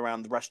of hanging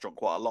around the restaurant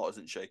quite a lot,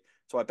 isn't she?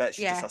 So I bet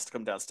she just has to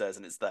come downstairs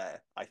and it's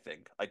there, I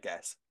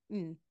guess.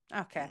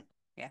 Okay.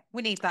 Yeah,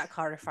 we need that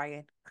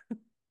clarifying.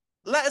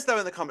 Let us know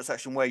in the comment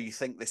section where you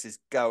think this is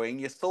going,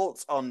 your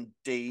thoughts on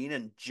Dean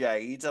and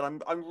Jade,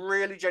 and I'm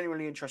really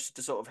genuinely interested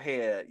to sort of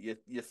hear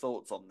your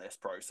thoughts on this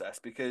process,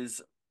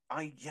 because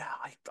I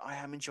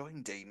am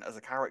enjoying Dean as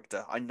a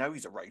character. I know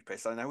he's a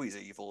rapist, I know he's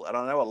evil, and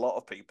I know a lot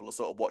of people are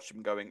sort of watching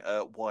him going,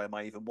 why am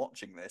I even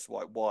watching this?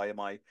 Why am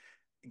I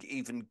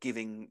even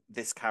giving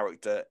this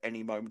character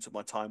any moment of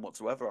my time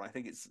whatsoever? And I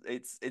think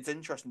it's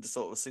interesting to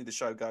sort of see the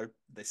show go,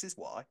 this is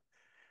why.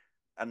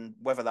 And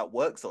whether that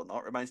works or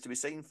not remains to be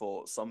seen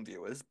for some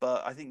viewers.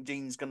 But I think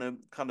Dean's going to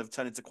kind of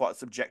turn into quite a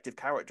subjective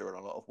character in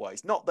a lot of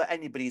ways. Not that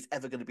anybody's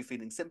ever going to be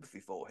feeling sympathy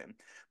for him,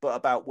 but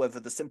about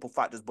whether the simple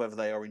fact is whether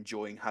they are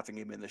enjoying having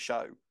him in the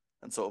show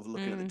and sort of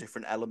looking at the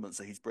different elements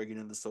that he's bringing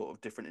in, the sort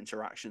of different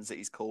interactions that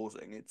he's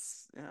causing.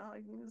 It's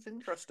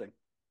interesting.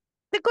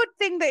 The good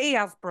thing that he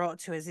has brought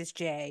to us is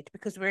Jade,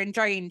 because we're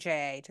enjoying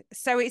Jade.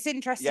 So it's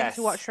interesting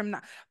to watch from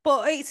that.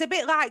 But it's a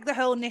bit like the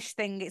whole Nish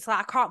thing. It's like,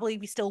 I can't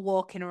believe you're still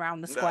walking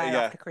around the square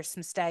after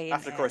Christmas Day.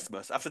 After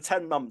Christmas. After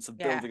 10 months of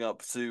building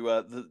up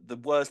to the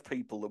worst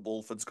people that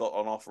Walford's got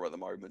on offer at the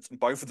moment, and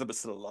both of them are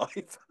still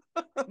alive.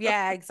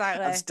 Yeah,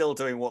 exactly. And still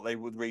doing what they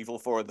would evil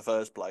for in the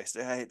first place.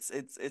 Yeah,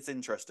 it's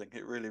interesting.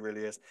 It really,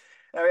 really is.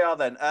 There we are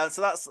then. So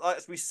that's,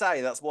 as we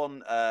say, that's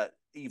one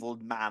evil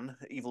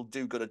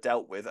do-gooder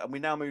dealt with. And we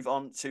now move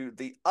on to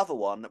the other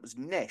one. That was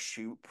Nish,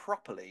 who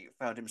properly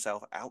found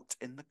himself out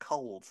in the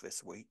cold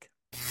this week.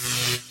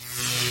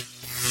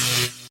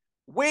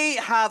 We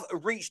have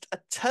reached a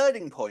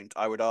turning point,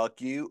 I would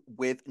argue,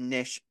 with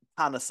Nish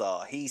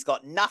Panesar. He's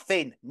got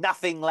nothing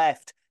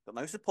left. Got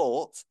no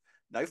support,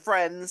 no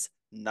friends,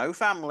 no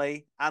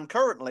family, and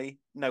currently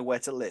nowhere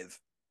to live.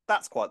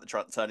 That's quite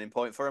the turning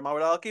point for him, I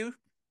would argue.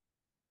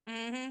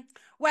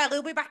 Well,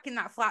 he'll be back in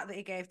that flat that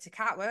he gave to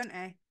Kat, won't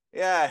he?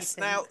 Yes.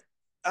 Now,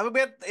 I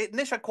mean,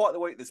 Nish had quite the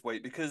week this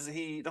week, because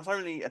he not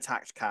only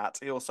attacked Kat,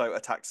 he also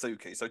attacked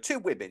Suki. So 2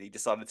 women he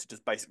decided to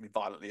just basically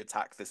violently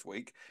attack this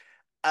week,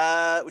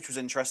 which was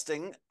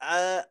interesting.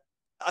 I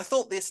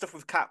thought this stuff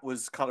with Kat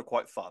was kind of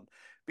quite fun,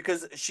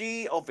 because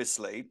she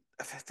obviously,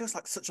 it feels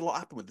like such a lot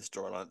happened with this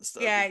storyline at the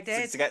start. Yeah, it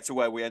did. To get to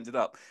where we ended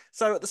up.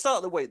 So at the start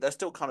of the week, they're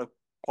still kind of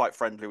quite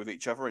friendly with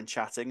each other and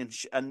chatting,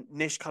 and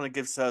Nish kind of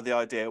gives her the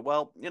idea,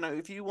 well,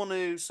 if you want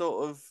to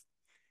sort of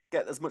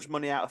get as much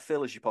money out of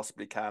Phil as you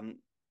possibly can,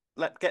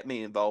 get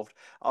me involved.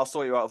 I'll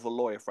sort you out with a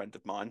lawyer friend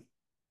of mine.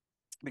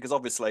 Because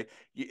obviously,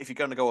 if you're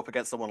going to go up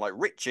against someone like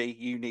Richie,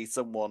 you need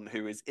someone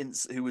who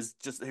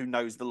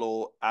knows the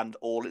law and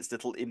all its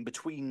little in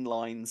between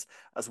lines,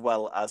 as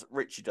well as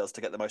Richie does,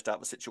 to get the most out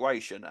of the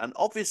situation. And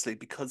obviously,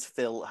 because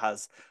Phil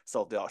has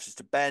sold the arches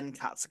to Ben,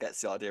 Kat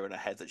gets the idea in her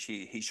head that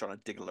he's trying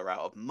to diggle her out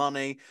of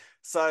money.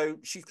 So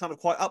she's kind of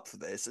quite up for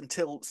this,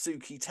 until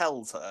Suki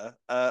tells her,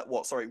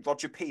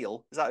 Roger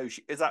Peel, is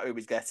that who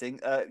he's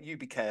getting? You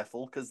be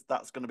careful, because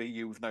that's going to be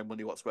you with no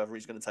money whatsoever.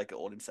 He's going to take it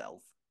all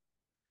himself.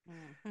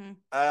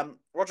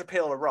 Roger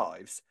Peel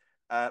arrives,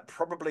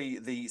 probably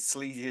the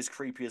sleaziest,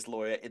 creepiest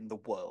lawyer in the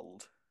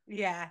world.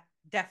 Yeah,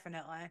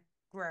 definitely.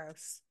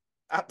 Gross.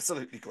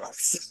 Absolutely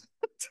gross.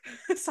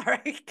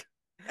 Sorry.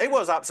 It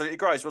was absolutely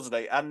gross, wasn't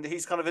it? And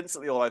he's kind of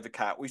instantly all over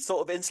Kat. We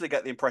sort of instantly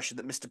get the impression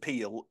that Mr.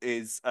 Peel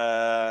is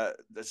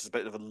just a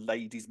bit of a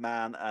ladies'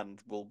 man, and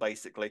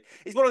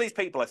he's one of these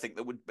people, I think,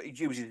 that would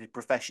use his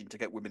profession to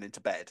get women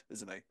into bed,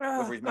 isn't he? Oh,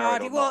 whether he's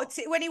married or not.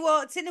 When he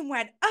walked in and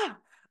went,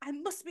 I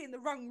must be in the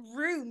wrong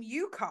room.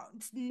 You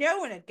can't. No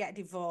one would get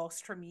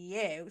divorced from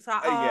you. It's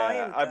like,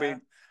 yeah, I mean,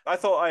 I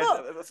thought I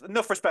had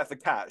enough respect for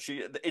Kat.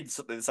 She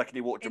instantly, the second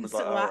he walked in, was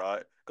like, all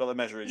right, got the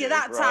measure of you. You're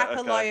that type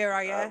of lawyer,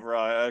 are you?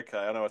 Right, okay,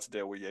 I know how to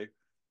deal with you.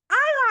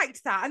 I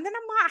liked that. And then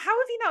I'm like, how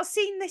have you not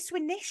seen this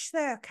with Nish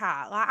though,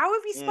 Kat? Like, how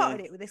have you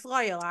spotted it with this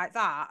lawyer like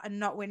that and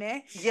not with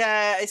Nish?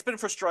 Yeah, it's been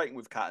frustrating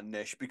with Kat and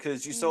Nish,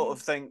 because you sort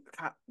of think,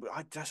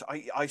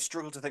 I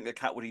struggle to think that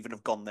Kat would even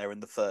have gone there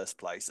in the first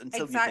place,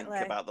 until you think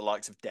about the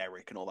likes of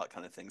Derek and all that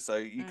kind of thing. So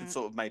you can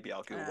sort of maybe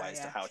argue away as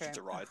to how she's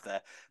arrived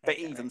there. But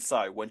even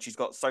so, when she's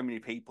got so many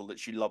people that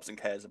she loves and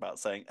cares about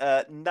saying,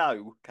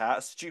 no,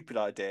 Kat, stupid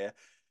idea.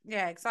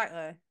 Yeah,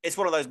 exactly. It's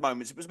one of those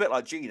moments. It was a bit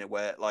like Gina,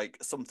 where like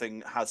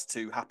something has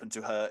to happen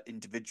to her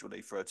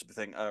individually for her to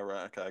think, oh,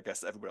 right, okay, I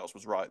guess everybody else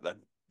was right then.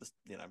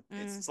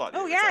 It's slightly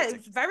irritating.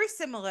 It's very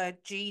similar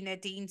Gina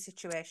Dean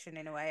situation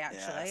in a way,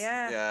 actually.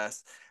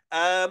 Yes.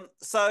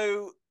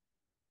 So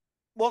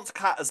once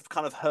Kat has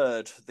kind of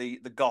heard the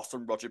goss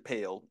on Roger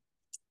Peel,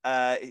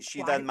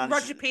 she then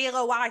manages... Roger Peel,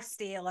 a wife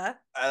stealer.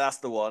 That's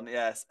the one,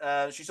 yes.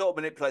 She sort of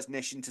manipulates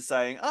Nish into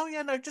saying, oh,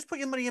 yeah, no, just put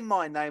your money in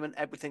my name and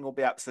everything will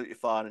be absolutely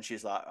fine. And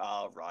she's like,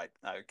 oh, right,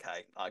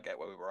 okay, I get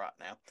where we were at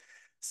now.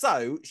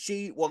 So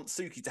she wants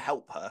Suki to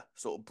help her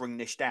sort of bring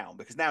Nish down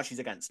because now she's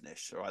against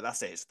Nish. All right,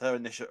 that's it. Her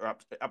and Nish are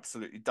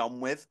absolutely done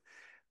with.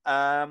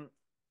 And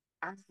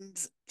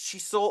she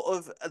sort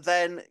of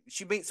then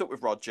she meets up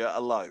with Roger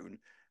alone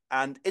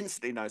and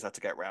instantly knows how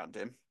to get around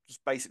him.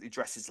 Just basically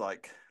dresses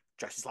like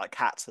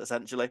Cat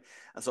essentially,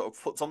 and sort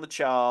of puts on the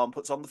charm,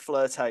 puts on the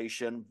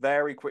flirtation.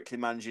 Very quickly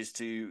manages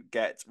to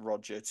get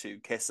Roger to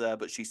kiss her,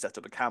 but she set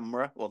up a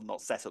camera. Well,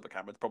 not set up a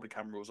camera. Probably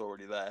camera was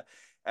already there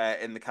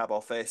in the cab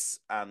office,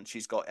 and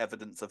she's got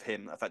evidence of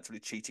him effectively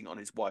cheating on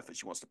his wife that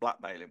she wants to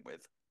blackmail him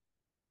with.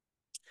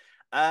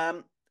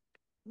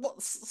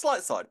 What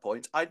slight side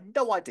point? I had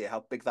no idea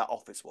how big that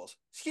office was.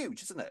 It's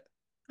huge, isn't it?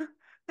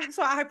 That's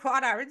what I put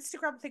on our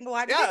Instagram thing.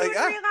 Like, did anyone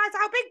realise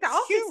how big that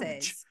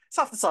office is? It's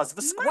half the size of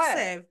a square.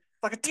 Massive.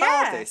 Like a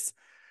TARDIS.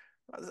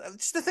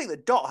 Just to think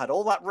that Dot had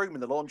all that room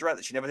in the laundrette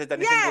that she never did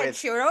anything with.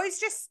 She was always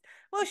just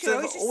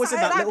always in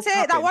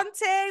that one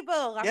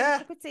table. Yeah. A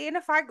cup of tea and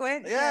a fag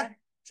with. Yeah.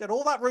 She had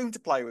all that room to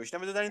play with. She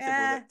never did anything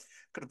with it.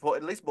 Could have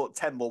at least bought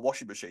 10 more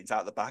washing machines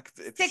out the back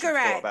if she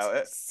thought about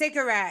it.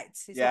 Cigarette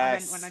is what I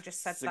meant when I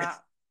just said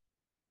that.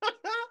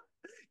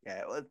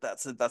 Yeah, well,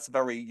 that's a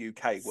very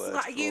UK word.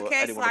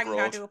 UK slang, abroad.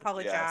 I do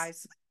apologise.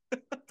 Yes.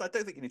 I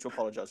don't think you need to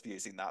apologise for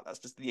using that. That's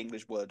just the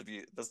English word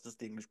That's just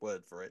the English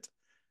word for it.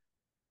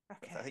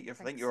 Okay. I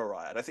think you're all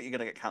right. I don't think you're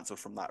going to get cancelled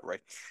from that, Ray.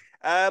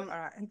 All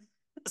right.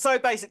 So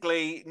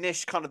basically,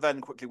 Nish kind of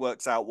then quickly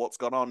works out what's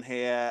gone on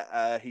here.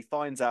 He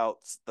finds out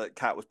that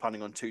Kat was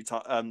planning on because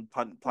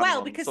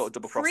sort of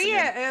double crossing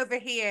him. Priya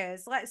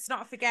overhears. Let's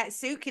not forget,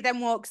 Suki then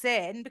walks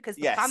in because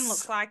the plan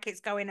looks like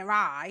it's going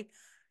awry.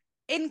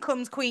 In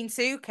comes Queen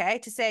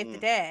Suki to save the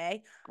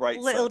day. Great.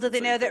 Little do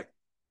they know that.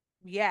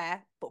 Yeah,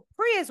 but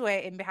Priya's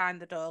waiting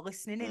behind the door,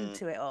 listening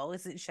into it all,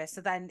 isn't she?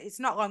 So then it's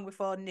not long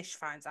before Nish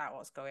finds out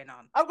what's going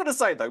on. I'm gonna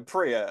say though,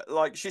 Priya,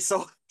 like she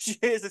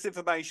hears this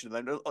information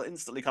and then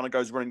instantly kind of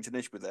goes running to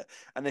Nish with it,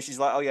 and then she's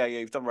like, "Oh yeah,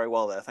 you've done very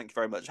well there. Thank you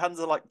very much." Hands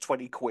her like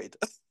 20 quid,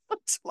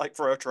 like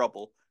for her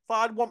trouble.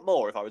 I'd want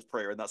more if I was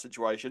Priya in that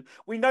situation.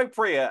 We know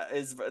Priya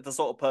is the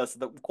sort of person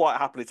that would quite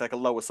happily take a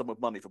lower sum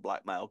of money for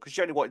blackmail because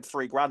she only wanted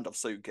 $3,000 off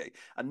Suki.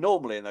 And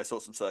normally in those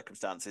sorts of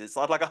circumstances, it's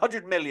like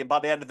 100 million by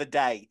the end of the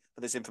day for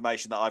this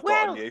information that I've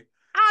got on you.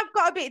 I've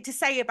got a bit to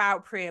say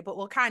about Priya, but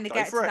we'll kind of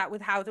get to that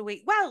with how the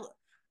week. Well,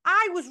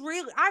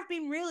 I've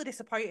been really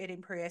disappointed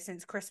in Priya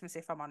since Christmas,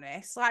 if I'm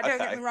honest. Like, don't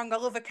get me wrong, I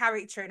love a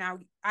character and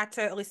I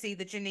totally see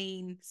the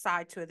Janine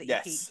side to her that you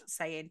keep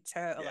saying,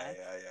 totally.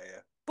 Yeah.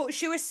 But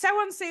she was so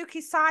on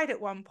Suki's side at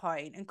one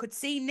point and could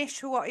see Nish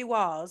for what he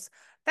was.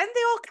 Then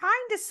they all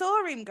kind of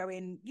saw him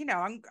going,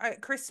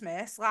 at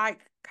Christmas,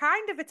 like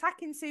kind of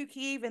attacking Suki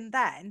even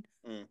then.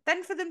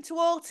 Then for them to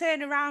all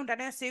turn around, I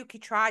know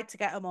Suki tried to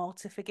get them all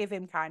to forgive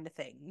him kind of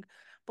thing.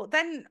 But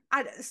then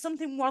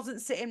something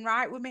wasn't sitting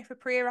right with me for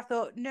Priya. I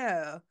thought,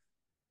 no,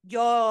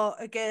 you're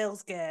a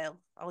girl's girl.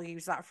 I'll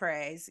use that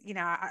phrase.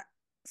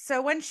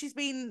 So when she's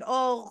been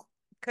all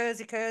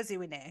cozy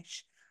with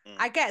Nish,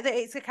 I get that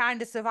it's a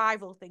kind of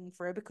survival thing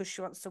for her because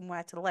she wants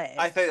somewhere to live.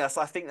 I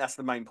think that's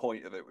the main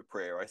point of it with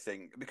Priya. I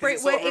think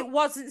because it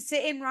wasn't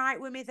sitting right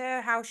with me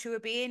there how she were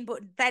being. But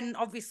then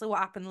obviously what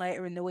happened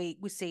later in the week,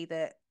 we see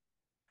that.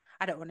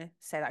 I don't want to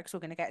say that because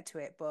we're going to get to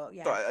it, but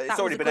yeah, it's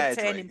already been aired.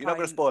 You're not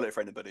going to spoil it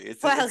for anybody.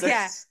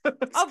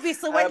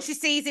 Obviously, when she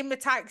sees him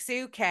attack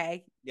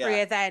Suki,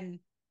 Priya then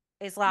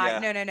is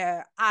like,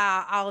 no,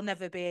 I'll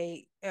never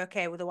be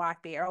okay with a wife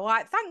beater. I'm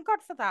like, thank God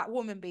for that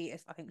woman beater.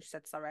 I think she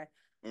said sorry.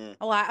 I'm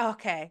like,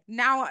 okay,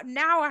 now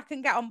I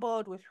can get on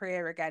board with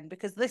Priya again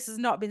because this has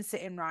not been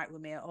sitting right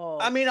with me at all.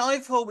 I mean,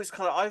 I've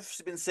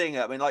been seeing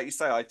it. I mean, like you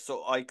say,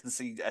 I can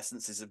see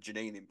essences of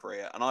Janine in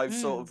Priya, and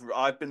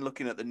I've been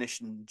looking at the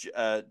Nish and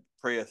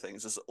Priya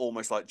things as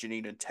almost like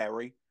Janine and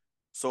Terry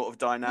sort of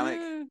dynamic.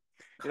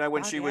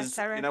 When she was,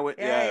 Terry.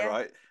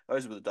 Right.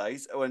 Those were the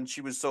days when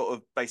she was sort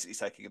of basically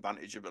taking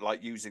advantage of it,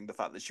 like using the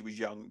fact that she was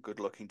young, good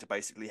looking to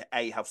basically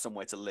have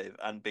somewhere to live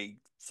and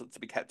to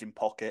be kept in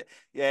pocket.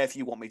 Yeah, if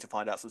you want me to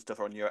find out some stuff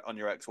on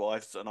your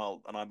ex-wives, and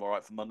I'm all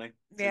right for money.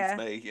 Suits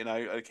me,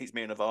 it keeps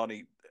me and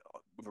Avani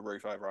with a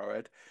roof over our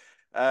head.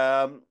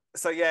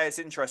 So yeah, it's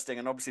interesting,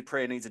 and obviously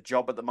Priya needs a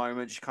job at the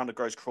moment. She kind of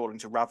goes crawling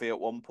to Ravi at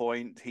one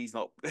point. He's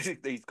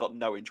got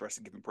no interest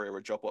in giving Priya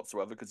a job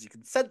whatsoever because you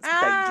can sense the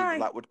danger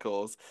that would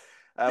cause.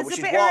 Which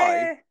is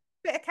why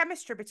bit of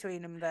chemistry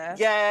between them there.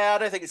 Yeah, I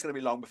don't think it's going to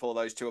be long before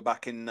those two are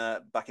back in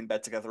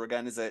bed together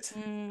again, is it?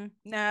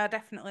 No,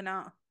 definitely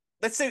not.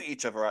 They suit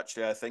each other,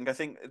 actually. I think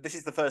this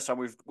is the first time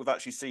we've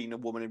actually seen a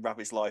woman in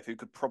Ravi's life who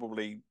could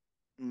probably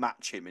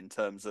match him in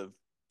terms of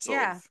sort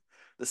of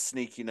the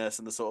sneakiness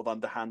and the sort of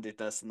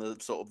underhandedness and the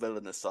sort of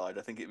villainous side.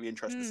 I think it'd be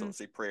interesting to sort of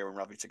see Priya and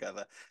Ravi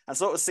together and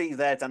sort of see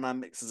their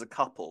dynamics as a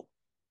couple.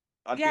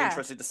 I'd be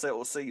interested to sort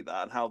of see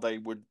that and how they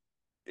would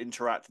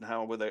interact and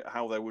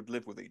how they would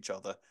live with each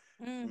other.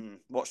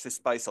 Watch this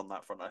space on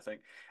that front, I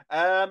think.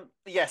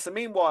 So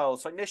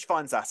meanwhile, Nish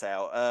finds that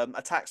out,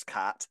 attacks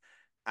Kat,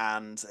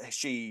 and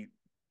she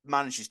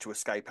manages to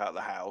escape out of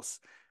the house,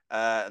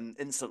 and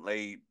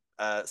instantly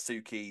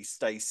Suki,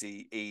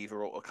 Stacey, Eve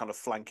are all kind of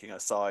flanking her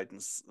side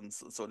and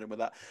sort of with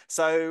that.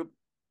 So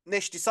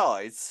Nish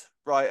decides,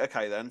 right,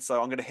 okay then,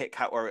 so I'm going to hit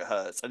Kat where it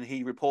hurts, and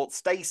he reports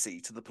Stacey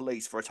to the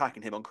police for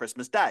attacking him on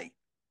Christmas Day.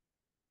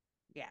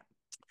 Yeah.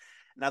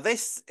 Now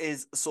this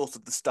is sort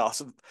of the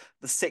start of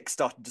the sick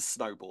starting to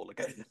snowball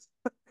again.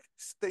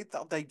 They're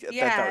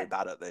very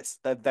bad at this.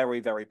 They're very,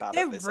 very bad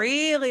at this. They're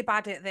really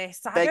bad at this.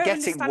 I don't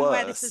understand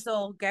where this is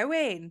all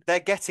going. They're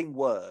getting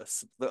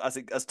worse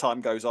as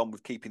time goes on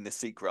with keeping this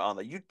secret, aren't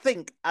they? You'd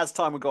think as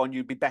time would go on,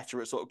 you'd be better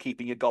at sort of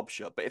keeping your gob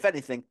shut. But if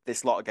anything,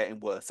 this lot are getting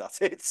worse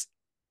at it.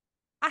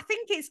 I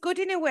think it's good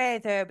in a way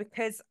though,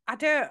 because I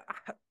don't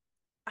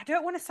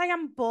want to say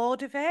I'm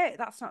bored of it.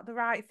 That's not the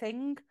right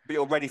thing. But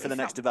you're ready for the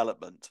next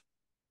development.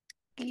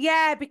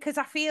 Yeah, because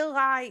I feel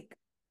like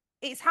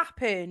it's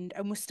happened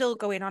and we're still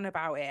going on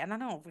about it. And I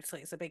know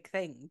obviously it's a big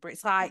thing, but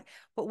it's like,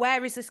 but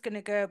where is this going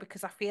to go?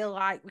 Because I feel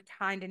like we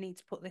kind of need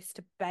to put this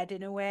to bed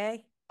in a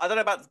way. I don't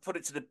know about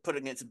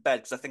putting it to bed,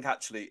 because I think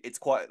actually it's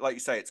quite, like you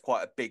say, it's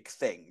quite a big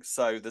thing.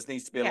 So there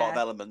needs to be a lot of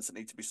elements that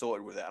need to be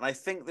sorted with it. And I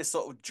think this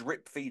sort of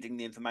drip feeding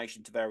the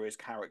information to various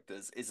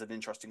characters is an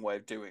interesting way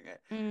of doing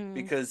it.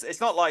 Because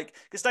it's not like,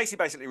 because Stacey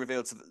basically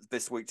revealed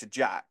this week to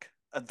Jack,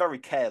 and very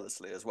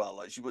carelessly as well.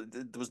 Like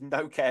there was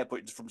no care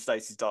put from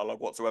Stacey's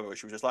dialogue whatsoever.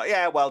 She was just like,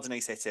 "Yeah, well,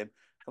 Denise hit him."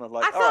 Kind of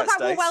like, I thought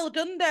that was well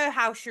done though,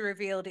 how she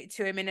revealed it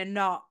to him in a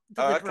not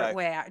deliberate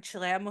way.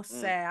 Actually, I must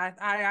say, I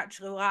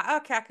actually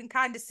like. Okay, I can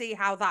kind of see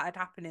how that had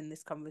happened in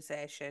this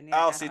conversation.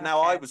 Yeah, see,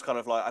 now I was kind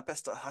of like,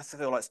 I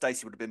feel like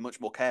Stacey would have been much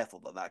more careful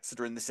than that,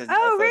 considering this isn't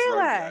her first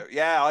rodeo.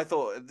 Yeah, I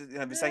thought,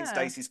 this ain't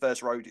Stacey's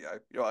first rodeo.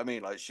 You know what I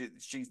mean? Like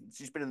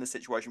she's been in this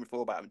situation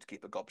before about having to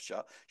keep her gob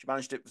shut. She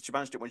managed it. She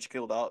managed it when she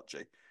killed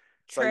Archie.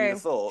 So you'd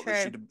have thought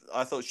that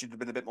I thought she'd have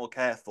been a bit more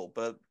careful,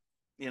 but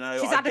you know,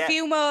 she's had a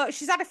few more.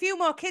 She's had a few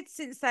more kids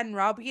since then,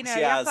 Rob. You know,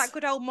 you have that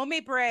good old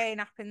mummy brain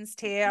happens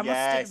to you. I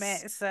must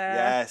admit. So.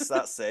 Yes,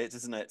 that's it,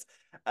 isn't it?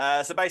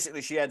 So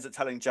basically, she ends up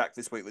telling Jack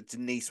this week that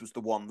Denise was the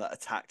one that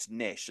attacked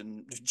Nish,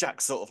 and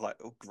Jack's sort of like,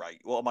 "Oh,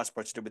 great! What am I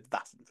supposed to do with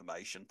that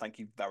information? Thank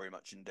you very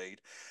much indeed."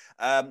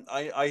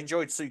 I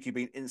enjoyed Suki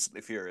being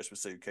instantly furious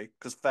with Suki,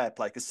 because fair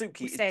play, because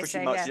Suki is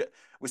pretty much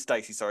with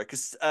Stacey, sorry,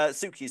 because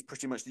Suki is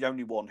pretty much the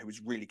only one who is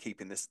really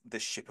keeping this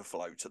ship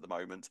afloat at the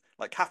moment.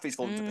 Like Kathy's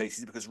fallen to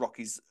pieces because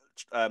Rocky's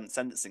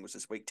sentencing was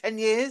this week. 10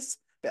 years,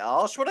 bit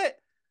harsh, wasn't it?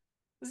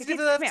 He did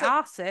commit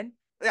arson.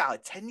 Yeah,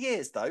 like 10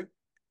 years though.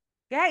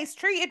 Yeah, it's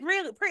treated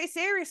really pretty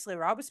seriously,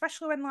 Rob,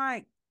 especially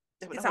when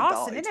it's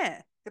arson, isn't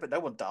it? Yeah, but no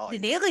one died. They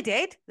nearly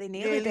did. They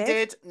nearly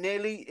did.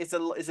 Nearly is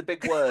a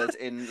big word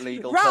in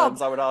legal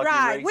terms, I would argue.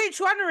 Right, which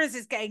one of us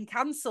is getting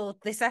cancelled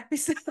this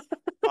episode?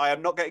 I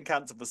am not getting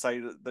cancelled for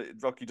saying that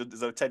Rocky doesn't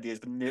deserve 10 years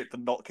for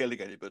not killing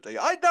anybody.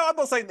 I'm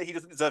not saying that he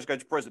doesn't deserve to go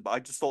to prison, but I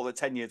just thought that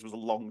 10 years was a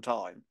long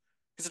time.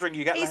 Considering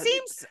you don't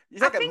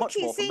get much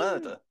more for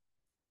murder.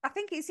 I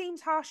think it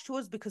seems harsh to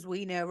us because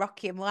we know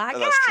Rocky and we're like,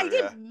 I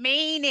didn't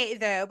mean it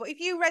though. But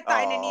if you read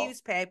that in a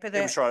newspaper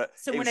that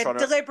someone had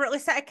deliberately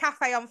set a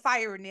cafe on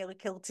fire and nearly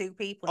killed 2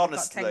 people and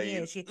got 10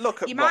 years,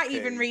 you might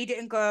even read it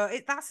and go,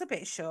 that's a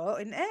bit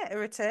short, isn't it? A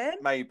return?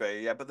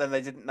 Maybe, yeah. But then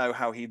they didn't know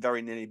how he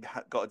very nearly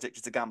got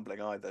addicted to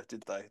gambling either,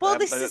 did they? Well,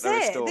 this is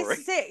it. This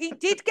is it. He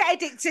did get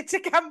addicted to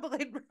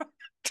gambling.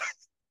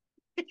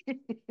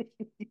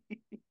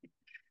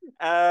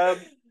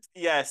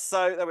 Yeah,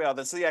 so there we are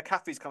then. So yeah,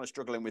 Kathy's kind of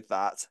struggling with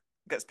that.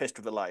 Gets pissed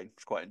with Elaine,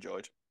 which I quite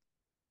enjoyed.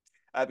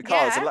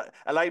 Because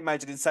Elaine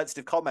made an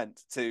insensitive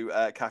comment to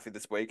Kathy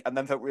this week and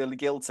then felt really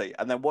guilty.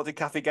 And then what did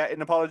Kathy get in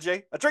an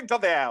apology? A drink on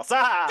the house.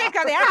 Ah! Drink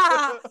on the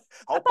house.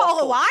 A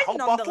bottle of wine,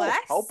 nonetheless.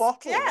 Whole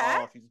bottle.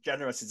 Yeah. Oh, she's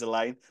generous, is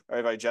Elaine.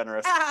 Very, very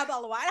generous. A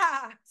bottle of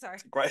wine. Sorry.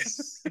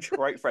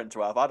 Great friend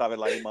to have. I'd have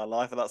Elaine in my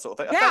life and that sort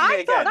of thing. Yeah,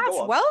 I thought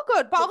that's well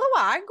good. Bottle of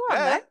wine. Go on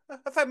then.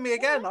 Offend me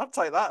again. I'd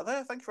take that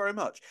there. Thank you very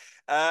much.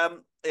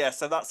 Yeah,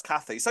 so that's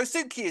Kathy. So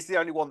Suki is the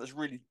only one that's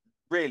really,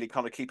 really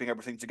kind of keeping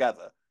everything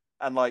together.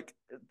 And like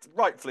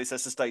rightfully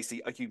says to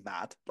Stacey, "Are you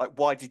mad? Like,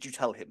 why did you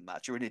tell him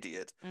that? You're an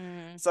idiot."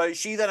 So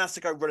she then has to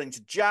go running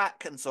to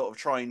Jack and sort of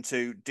trying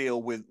to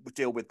deal with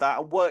that,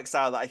 and works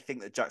out that I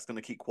think that Jack's going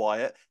to keep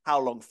quiet. How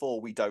long for,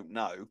 we don't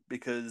know,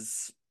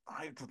 because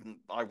I wouldn't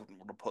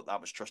want to put that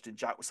much trust in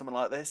Jack with something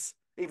like this,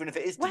 even if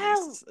it is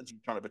Denise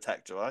trying to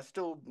protect her. I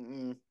still.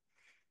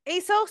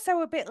 It's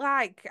also a bit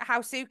like how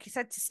Suki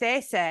said to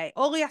Stacey,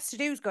 all he has to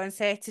do is go and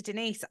say to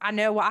Denise, "I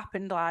know what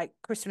happened like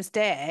Christmas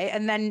Day,"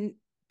 and then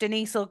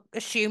Denise will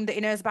assume that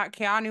he knows about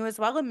Keanu as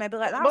well, and maybe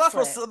like that. Well,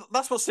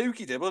 that's what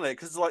Suki did, wasn't it?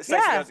 Because like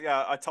Stacey goes,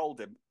 I told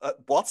him.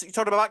 What? You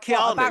told him about Keanu?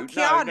 What, about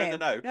Keanu?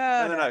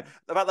 No.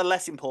 About the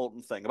less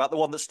important thing, about the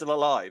one that's still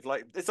alive.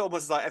 Like it's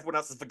almost like everyone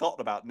else has forgotten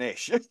about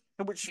Nish,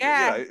 which you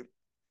know.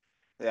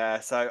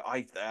 Yeah, so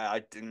I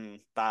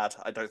bad.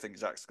 I don't think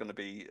Jack's going to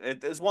be.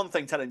 There's one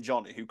thing telling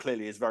Johnny, who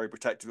clearly is very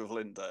protective of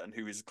Linda and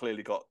who has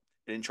clearly got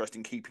an interest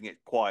in keeping it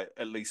quiet,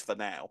 at least for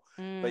now.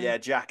 But yeah,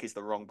 Jack is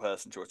the wrong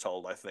person to have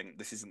told. I think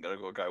this isn't going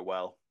to go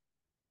well.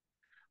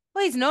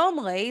 Well,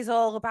 he's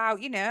all about,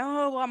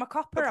 oh, well, I'm a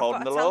copper.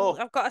 Upholding the law.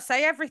 I've got to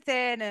say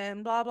everything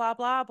and blah blah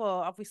blah. But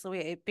obviously,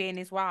 it being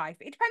his wife,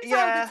 it depends how they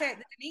Yeah. take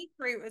the Denise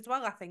route as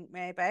well. I think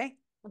maybe.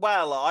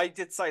 Well, I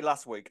did say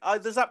last week,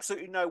 there's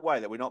absolutely no way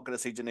that we're not going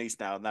to see Denise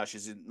now. Now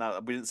she's in. Now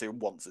we didn't see her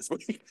once this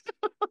week.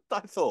 I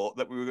thought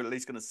that we were at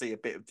least going to see a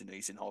bit of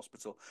Denise in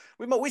hospital.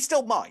 We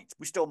still might,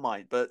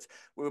 but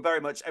we were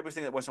very much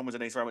everything that went on with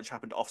Denise very much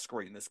happened off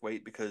screen this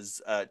week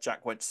because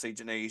Jack went to see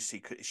Denise.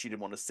 She didn't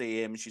want to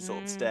see him. She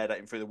sort of stared at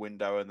him through the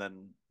window and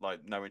then like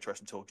no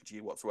interest in talking to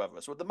you whatsoever.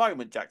 So at the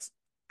moment, Jack's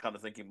kind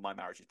of thinking my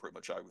marriage is pretty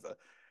much over.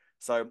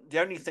 So the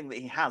only thing that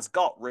he has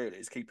got really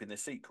is keeping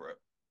this secret.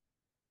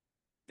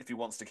 If he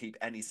wants to keep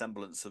any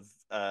semblance of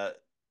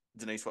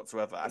Denise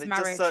whatsoever, and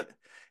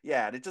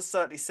it does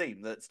certainly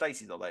seem that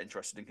Stacey's not that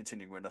interested in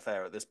continuing an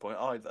affair at this point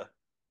either.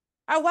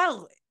 Oh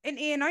well, and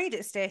he annoyed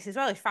at Stacey as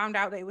well. He found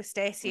out that it was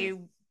Stacey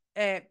who,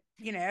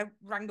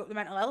 rang up the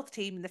mental health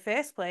team in the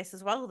first place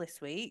as well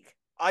this week.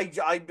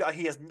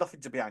 He has nothing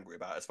to be angry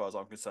about as far as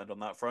I'm concerned on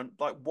that front.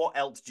 Like, what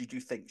else did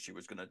you think she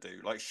was going to do?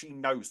 Like, she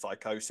knows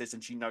psychosis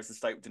and she knows the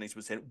state Denise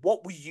was in.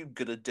 What were you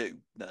going to do,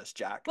 Nurse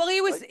Jack? Well,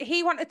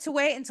 he wanted to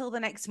wait until the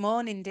next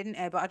morning, didn't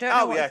he? But I don't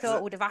know what he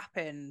thought would have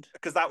happened.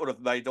 Because that would have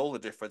made all the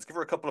difference. Give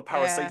her a couple of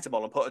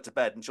paracetamol and put her to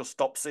bed and she'll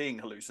stop seeing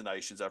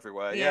hallucinations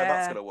everywhere. Yeah,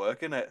 that's going to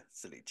work, isn't it?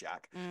 Silly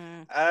Jack.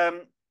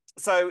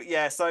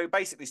 So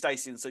basically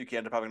Stacey and Suki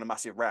end up having a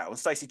massive row and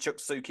Stacey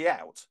chucks Suki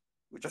out,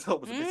 which I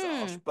thought was a bit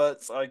harsh,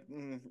 but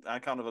I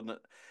kind of...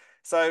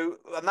 So,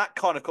 and that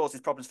kind of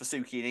causes problems for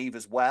Suki and Eve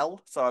as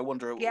well. So I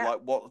wonder,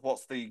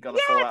 what's the kind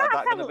of fallout of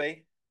that going to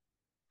be?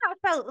 That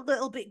felt a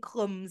little bit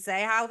clumsy,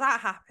 how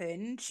that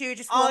happened. She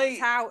just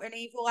walked out and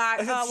Eve was like,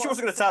 she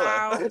wasn't going to tell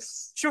her.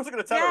 She wasn't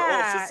going to tell her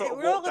at all. She sort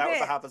of walked out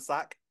with a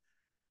haversack.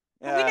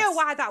 Yes. We know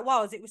why that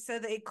was. It was so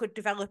that it could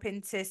develop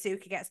into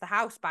Suki gets the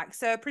house back.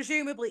 So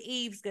presumably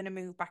Eve's going to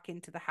move back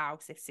into the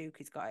house if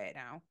Suki's got it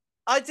now.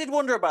 I did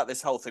wonder about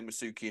this whole thing with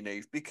Suki and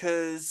Eve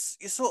because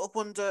you sort of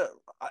wonder.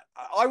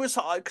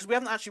 Because we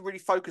haven't actually really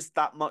focused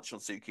that much on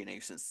Suki and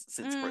Eve since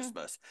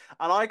Christmas,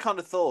 and I kind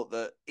of thought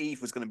that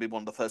Eve was going to be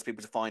one of the first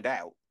people to find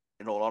out.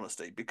 In all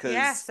honesty,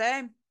 because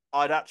same.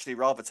 I'd actually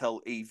rather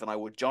tell Eve than I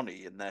would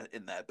Johnny in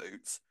their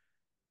boots.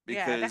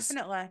 Because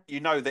definitely.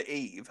 You know that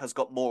Eve has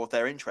got more of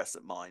their interests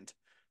at mind,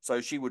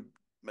 so she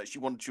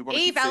wanted to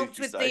Eve helped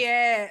with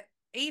the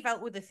Eve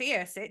helped with the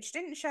Theo sitch,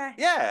 didn't she?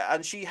 Yeah,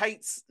 and she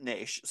hates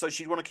Nish, so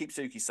she'd want to keep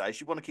Suki safe.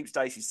 She'd want to keep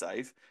Stacey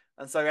safe,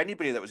 and so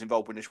anybody that was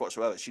involved with Nish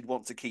whatsoever, she'd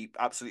want to keep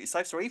absolutely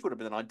safe. So Eve would have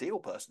been an ideal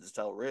person to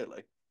tell,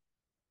 really.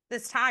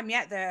 There's time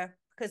yet, though.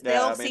 Because they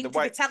all seem to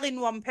be telling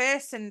one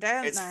person,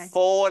 don't they? It's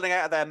falling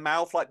out of their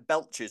mouth like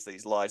belches,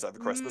 these lies over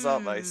Christmas,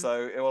 aren't they?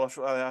 So,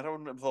 I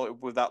don't have thought it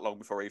would that long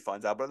before Eve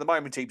finds out. But at the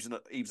moment,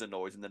 Eve's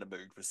annoyed and in a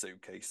mood for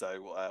Suki.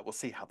 So, we'll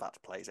see how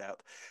that plays out.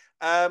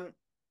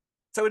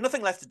 So, with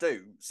nothing left to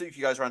do,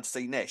 Suki goes around to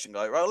see Nish and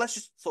go, well, let's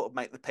just sort of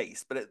make the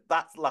peace. But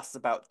that lasts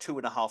about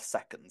 2.5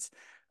 seconds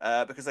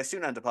because they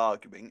soon end up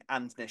arguing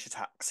and Nish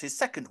attacks his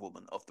second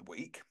woman of the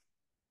week.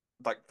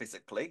 Like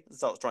physically,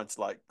 starts trying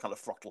to like kind of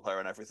throttle her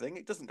and everything.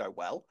 It doesn't go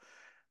well,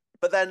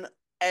 but then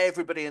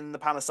everybody in the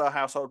Panesar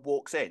household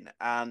walks in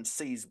and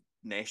sees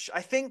Nish.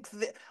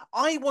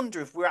 I wonder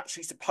if we're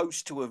actually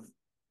supposed to have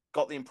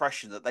got the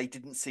impression that they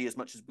didn't see as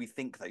much as we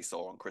think they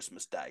saw on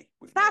Christmas Day.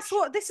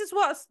 This is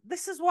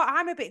what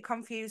I'm a bit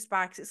confused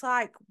by because it's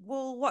like,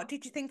 well, what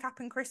did you think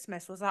happened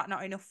Christmas? Was that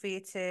not enough for you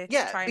to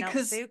try and help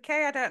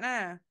Suki? I don't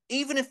know.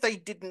 Even if they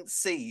didn't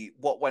see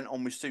what went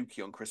on with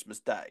Suki on Christmas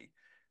Day,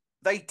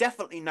 they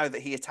definitely know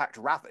that he attacked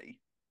Ravi.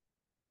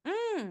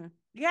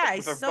 Yeah,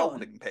 with a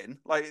rolling pin.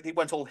 Like, he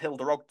went all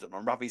Hilda Ogden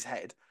on Ravi's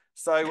head.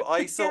 So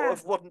I sort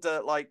of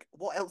wonder, like,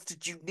 what else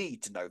did you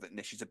need to know that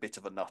Nish is a bit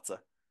of a nutter?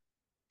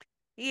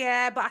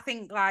 Yeah, but I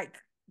think, like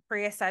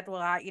Priya said,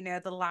 well, like,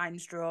 the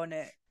line's drawn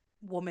at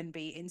woman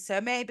beating. So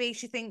maybe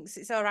she thinks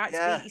it's all right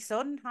to beat your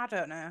son. I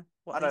don't know.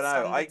 I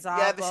don't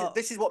know.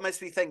 This is what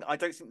makes me think. I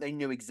don't think they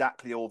knew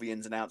exactly all the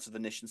ins and outs of the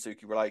Nish and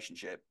Suki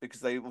relationship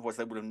because otherwise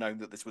they would have known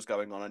that this was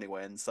going on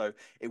anyway, and so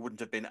it wouldn't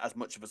have been as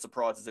much of a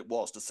surprise as it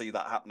was to see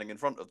that happening in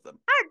front of them.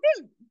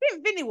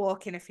 Didn't Vinny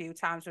walk in a few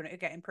times when it was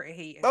getting pretty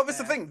heated? That was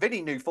the thing.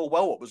 Vinny knew full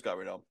well what was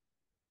going on,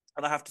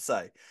 and I have to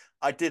say,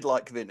 I did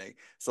like Vinny.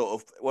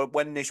 Sort of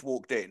when Nish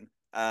walked in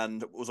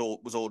and was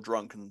all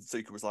drunk, and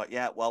Suki was like,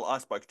 "Yeah, well, I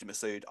spoke to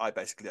Masood. I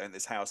basically own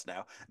this house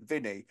now."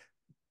 Vinny,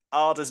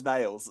 hard as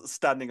nails,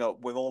 standing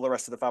up with all the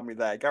rest of the family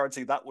there.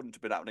 Guarantee that wouldn't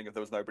have been happening if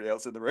there was nobody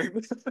else in the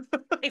room.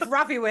 If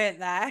Ravi weren't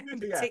there, in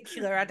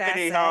particular, I dare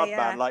say. Hard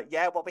man, like,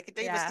 yeah, what we can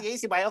do is the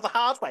easy way or the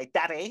hard way,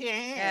 Daddy.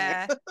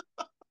 Yeah.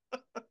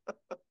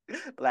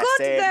 Bless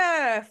Good him.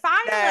 There,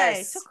 finally.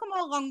 Yes. Took them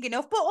all long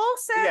enough, but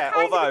also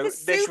kind of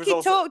because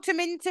Suki talked him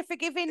into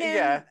forgiving him.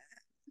 Yeah.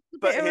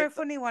 But a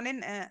funny one,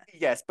 isn't it?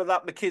 Yes, but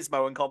that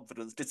machismo and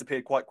confidence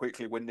disappeared quite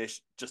quickly when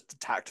Nish just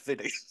attacked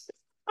Vinny.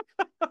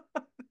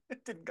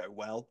 It didn't go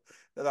well.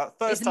 That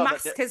first His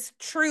mask has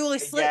truly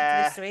slipped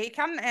this week,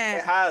 hasn't it?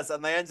 It has,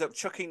 and they end up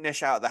chucking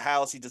Nish out of the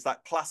house. He does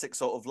that classic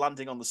sort of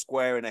landing on the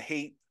square in a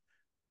heat.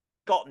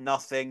 got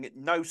nothing,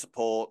 no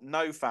support,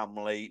 no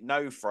family,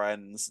 no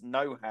friends,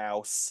 no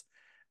house.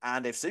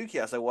 And if Suki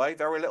has her way,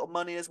 very little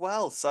money as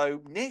well.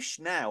 So Nish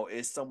now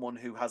is someone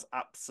who has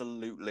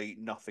absolutely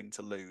nothing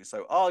to lose.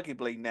 So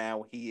arguably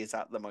now he is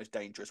at the most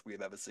dangerous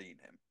we've ever seen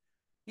him.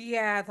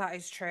 Yeah, that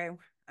is true.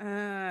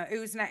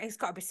 Who's next? It's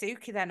got to be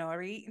Suki then,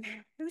 or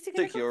who's he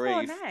going to Suki go or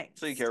for Eve.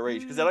 next? Suki or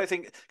Eve. Because I don't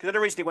think, because I know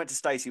recently went to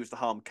Stacey was the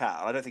harmed cat.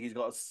 And I don't think he's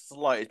got a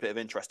slightest bit of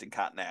interest in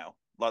Cat now.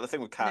 Like the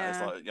thing with Cat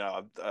is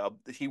No.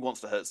 like, he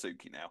wants to hurt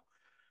Suki now.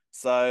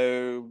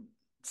 So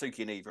Suki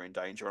and Eve are in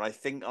danger.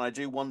 And I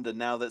do wonder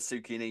now that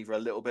Suki and Eve are a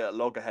little bit at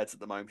loggerheads at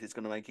the moment, it's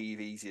going to make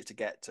Eve easier to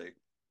get to.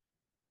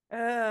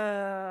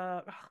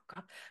 Oh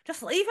God.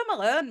 Just leave him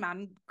alone,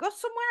 man. Go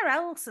somewhere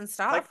else and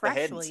start Take the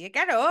afresh, will hint. you?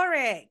 Get over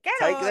it. Get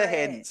Take over the it.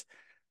 hint.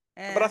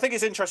 But I think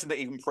it's interesting that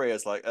even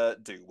Priya's like,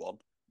 do one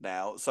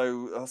now.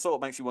 So sort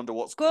of makes you wonder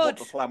what Good.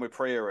 the plan with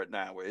Priya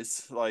now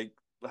is. Like,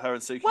 her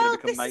and Suki going to Well,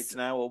 become mates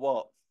now or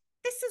what?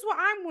 this is what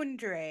I'm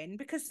wondering,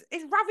 because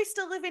is Ravi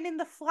still living in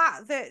the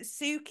flat that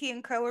Suki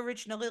and Co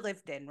originally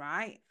lived in,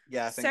 right?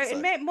 Yeah, I So think it'd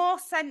so. make more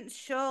sense,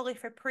 surely,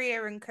 for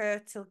Priya and Co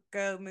to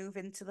go move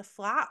into the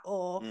flat,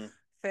 or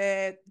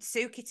for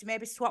Suki to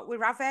maybe swap with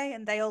Ravi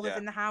and they all live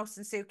in the house,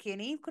 and Suki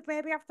and Eve could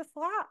maybe have the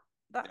flat.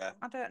 Yeah,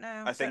 I don't know.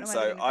 I Don't think know where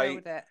they're so. going to go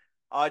with it.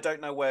 I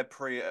don't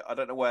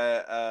know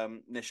where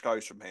Nish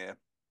goes from here.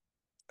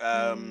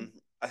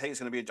 I think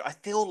it's going to be. I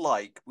feel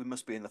like we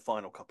must be in the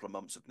final couple of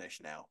months of Nish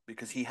now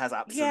because he has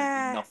absolutely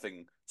Yeah.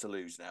 nothing to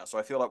lose now. So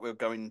I feel like we're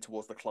going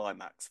towards the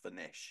climax for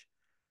Nish.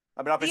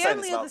 I mean, I've been The saying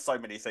this only about other so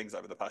many things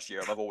over the past year,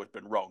 and I've always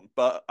been wrong.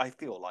 But I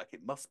feel like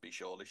it must be,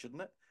 surely,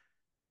 shouldn't it?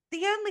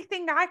 The only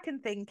thing I can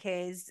think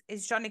is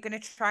Johnny going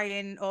to try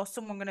and, or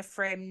someone going to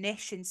frame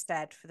Nish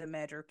instead for the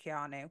murder of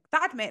Keanu?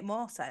 That'd make more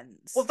Well,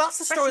 sense, that's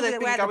the story especially they've with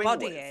been where the going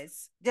body with.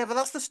 is. Yeah, but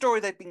that's the story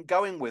they've been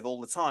going with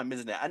all the time,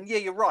 isn't it? And yeah,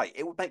 you're right.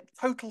 It would make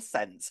total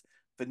sense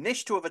for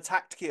Nish to have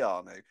attacked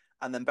Keanu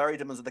and then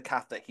buried him under the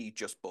calf that he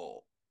just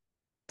bought.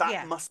 That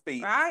Yeah, must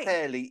be right.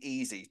 fairly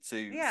easy to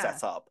Yeah,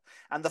 set up.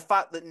 And the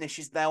fact that Nish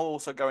is now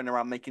also going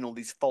around making all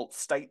these false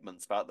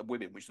statements about the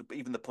women, which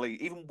even the police,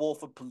 even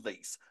Warford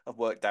police have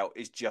worked out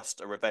is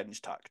just a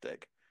revenge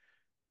tactic.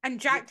 and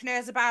Jack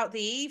knows about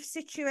the Eve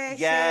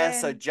Yeah,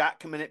 so situation, Jack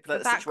can so manipulate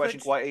the that situation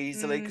could. quite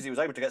easily because he was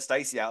able to get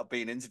Stacey out of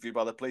being interviewed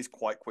by the police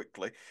quite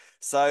quickly.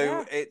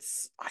 So Yeah,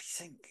 I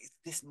think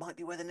this might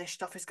be where the Nish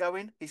stuff is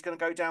going. He's going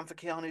to go down for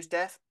Keanu's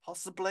death,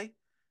 possibly.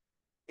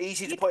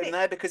 Easy to you'd put him think.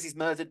 there because he's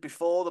murdered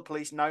before. The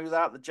police know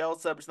that. The jail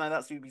service know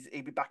that. So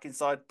he'd be back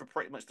inside for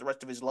pretty much the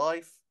rest of his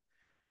life.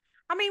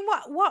 I mean,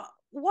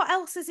 what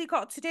else has he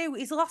got to do?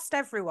 He's lost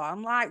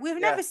everyone. Like, we've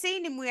Yeah. never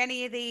seen him with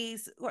any of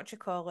these. What you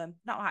call them?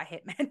 Not like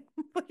hitmen,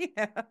 but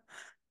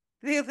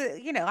the other.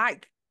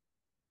 Like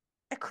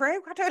a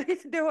crew. I don't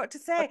even know what to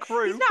A say. He's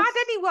crew. not had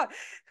anyone.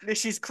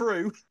 Nish's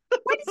crew.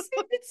 When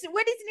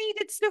he's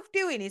needed stuff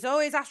doing, he's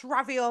always asked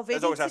Ravi or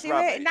There's Vinny always to asked do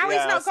it. And Ravi. now he's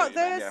Yeah, I not see what got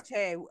you mean. those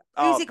Yeah. two.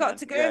 Who's he Hard got men.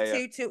 to go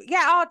Yeah. to?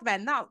 Yeah, hard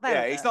men. There we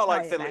Yeah, go. he's not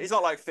like Not Phil. hitmen. He's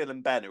not like Phil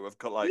and Ben who have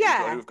got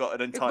Yeah. who've got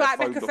an Who could entire like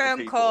make phone a book of phone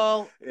people.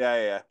 call.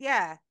 Yeah.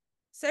 Yeah.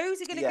 So who's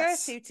he going to go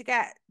Yes. to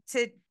get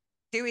to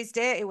do his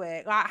dirty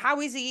work? Like, how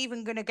is he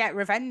even going to get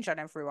revenge on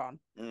everyone?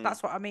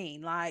 That's what I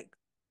mean. Like,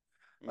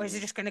 or is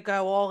he just going to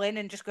go all in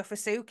and just go for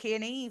Suki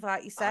and Eve,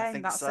 like you're I saying?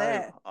 think That's so.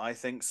 it. I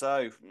think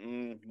so.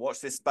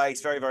 Watch this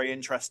space. Very, very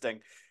interesting.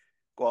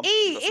 Go on. You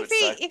He, got something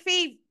to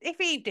say?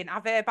 if Eve didn't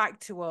have her back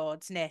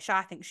towards Nish,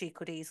 I think she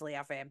could easily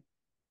have him.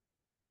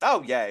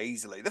 Oh yeah,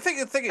 easily. The thing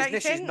is, Don't you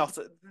think?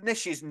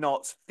 Nish is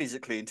not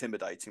physically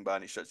intimidating by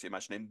any stretch of the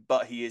imagining,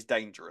 but he is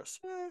dangerous.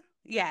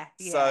 Yeah.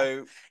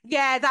 So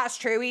Yeah, that's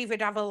true. He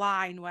would have a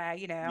line where, I'm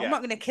yeah, not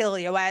going to kill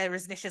you,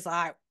 whereas Nish is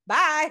like,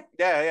 bye.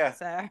 yeah.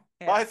 So, Bye,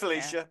 yeah.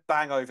 Felicia.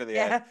 Bang over the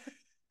head.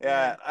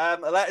 Yeah. Yeah.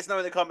 Let us know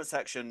in the comment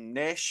section,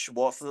 Nish.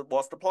 What's the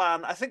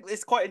plan? I think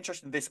it's quite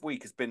interesting. This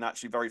week has been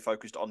actually very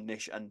focused on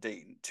Nish and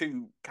Dean,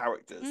 two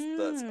characters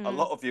that a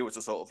lot of viewers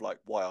are sort of like,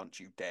 why aren't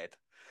you dead?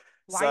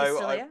 Why are you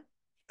still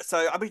So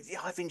here? I mean, yeah,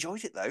 I've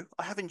enjoyed it though.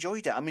 I have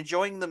enjoyed it. I'm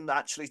enjoying them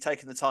actually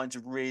taking the time to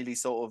really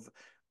sort of,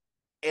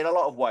 in a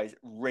lot of ways,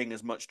 wring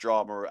as much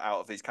drama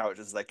out of these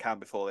characters as they can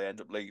before they end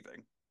up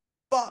leaving.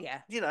 But Yeah.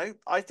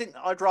 I think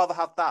I'd rather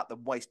have that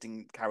than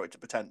wasting character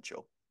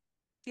potential.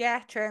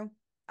 Yeah, true.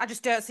 I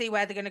just don't see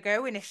where they're going to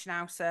go in Ish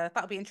now, so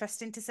that'll be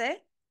interesting to see.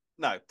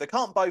 No, they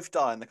can't both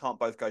die and they can't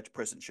both go to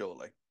prison,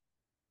 surely.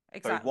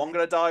 So is one Exactly.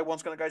 going to die,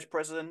 one's going to go to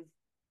prison?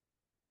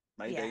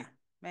 Yeah, Maybe.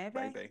 maybe.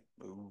 Maybe.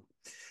 Ooh.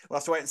 We'll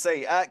have to wait and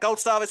see. Gold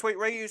star this week,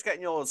 Ree, who's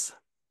getting yours?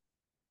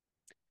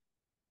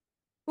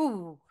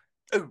 Ooh.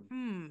 Ooh.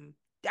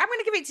 I'm going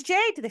to give it to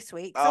Jade this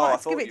week because I Oh, I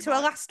wanted to give thought it you to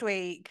her might. last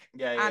week.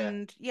 Yeah.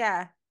 And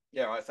yeah.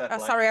 Yeah, right, fair Oh,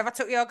 play. sorry, have I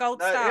took your gold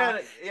No, star?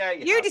 yeah,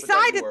 you You have, but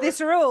don't you decided worry.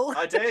 this rule.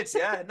 I did,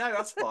 yeah. No,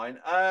 that's fine.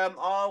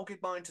 I'll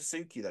give mine to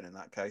Suki then in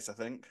that case, I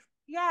think.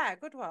 Yeah,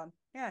 good one.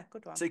 Yeah,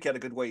 good one. Suki had a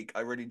good week.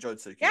 I really enjoyed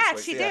Suki this Yeah,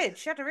 week. she So, yeah. did.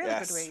 She had a really good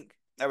Yes. week.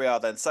 There we are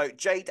then. So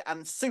Jade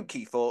and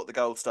Suki for the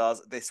Gold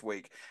Stars this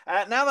week.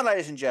 Now then,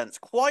 ladies and gents,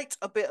 quite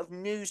a bit of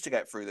news to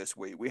get through this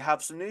week. We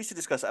have some news to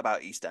discuss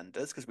about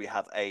EastEnders because we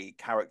have a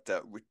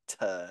character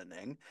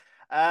returning.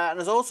 And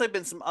there's also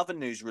been some other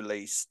news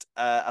released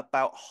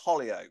about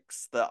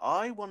Hollyoaks that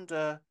I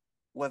wonder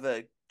whether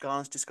it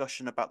garners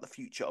discussion about the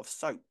future of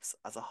soaps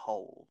as a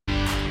whole.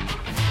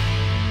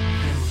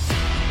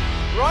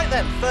 Right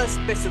then, first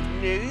bit of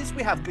news.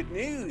 We have good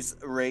news,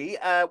 Ree.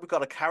 We've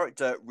got a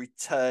character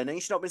returning.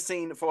 She's not been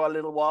seen for a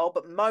little while,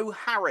 but Mo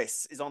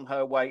Harris is on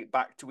her way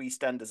back to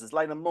EastEnders as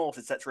Lena Morse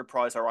is set to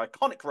reprise her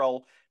iconic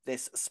role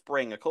this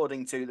spring.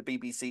 According to the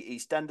BBC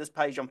EastEnders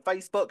page on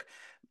Facebook,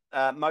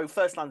 Mo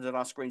first landed on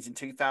our screens in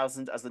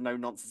 2000 as the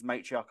no-nonsense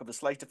matriarch of the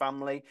Slater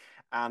family,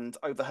 and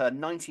over her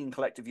 19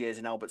 collective years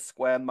in Albert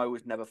Square, Mo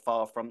was never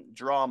far from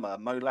drama.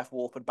 Mo left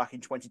Warford back in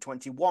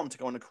 2021 to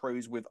go on a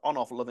cruise with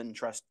on-off love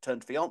interest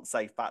turned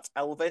fiancé Fat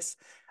Elvis,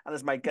 and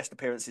has made guest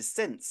appearances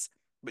since.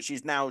 But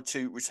she's now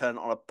to return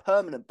on a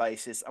permanent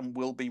basis and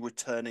will be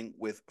returning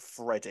with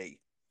Freddie.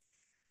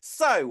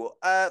 So,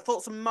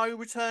 thoughts on Mo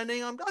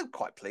returning? I'm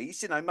quite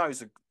pleased. You know,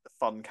 Mo's a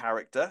fun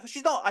character.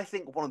 She's not, I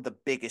think, one of the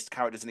biggest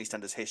characters in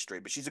EastEnders history,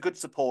 but she's a good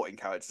supporting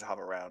character to have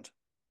around.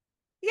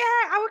 Yeah,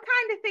 I was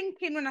kind of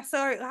thinking when I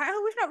saw it, like,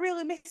 oh, we've not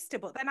really missed her.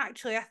 But then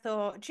actually, I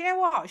thought, do you know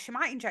what? She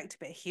might inject a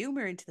bit of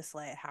humour into the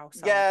Slater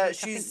household, Yeah,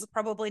 which I think we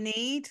probably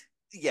need.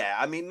 Yeah,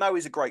 I mean, Mo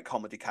is a great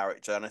comedy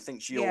character, and I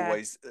think she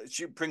always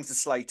she brings the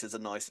Slaters a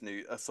nice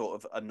sort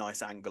of a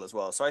nice angle as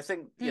well. So I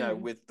think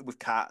with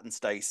Kat and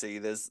Stacey,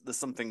 there's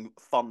something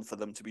fun for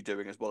them to be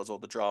doing as well as all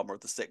the drama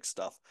of the Six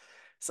stuff.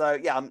 So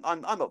yeah,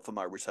 I'm up for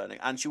Mo returning,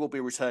 and she will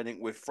be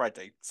returning with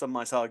Freddie. Some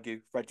might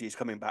argue Freddie is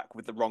coming back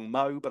with the wrong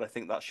Mo, but I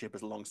think that ship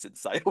has long since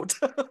sailed.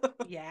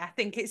 Yeah, I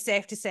think it's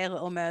safe to say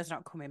little Mo's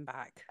not coming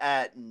back.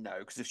 No,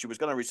 because if she was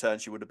going to return,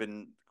 she would have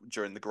been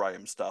during the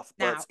Graham stuff.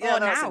 But Now, yeah,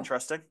 no, that's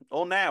interesting.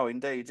 Or now,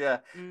 indeed, yeah.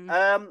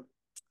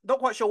 Not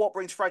quite sure what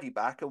brings Freddie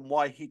back and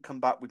why he'd come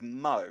back with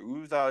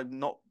Mo. I'm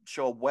not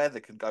sure where they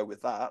can go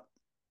with that.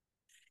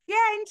 Yeah,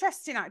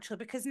 interesting actually,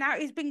 because now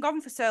he's been gone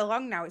for so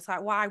long now. It's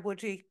like, why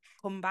would he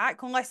come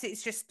back? Unless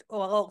it's just,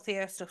 oh, all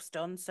Theo stuff's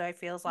done, so it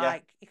feels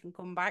like he can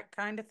come back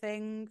kind of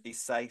thing.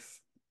 He's safe.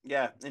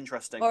 Yeah,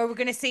 interesting. Or are we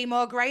going to see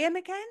more Graham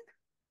again?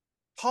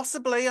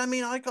 Possibly. I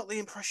mean, I got the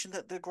impression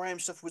that the Graham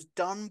stuff was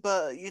done,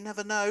 but you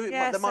never know.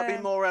 There might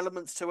be more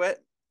elements to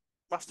it.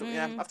 Have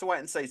to wait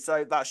and see.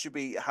 So that should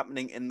be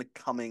happening in the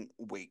coming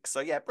week. So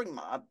yeah, bring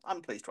Mo.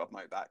 I'm pleased to have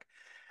Mo back.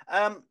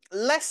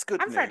 Less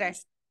good news. Freddie.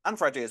 And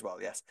Freddie as well,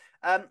 yes.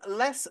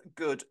 Less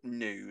good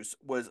news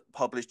was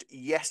published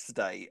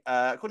yesterday.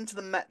 According to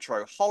the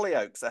Metro,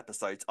 Hollyoaks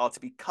episodes are to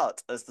be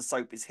cut as the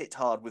soap is hit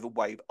hard with a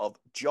wave of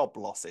job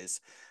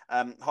losses.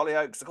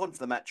 Hollyoaks, according to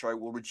the Metro,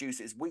 will reduce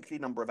its weekly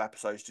number of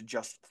episodes to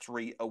just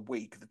 3 a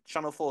week. The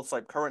Channel 4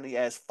 soap currently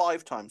airs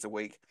 5 times a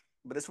week,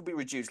 but this will be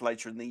reduced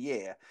later in the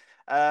year.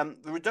 The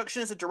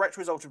reduction is a direct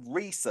result of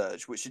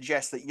research which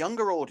suggests that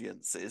younger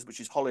audiences, which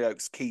is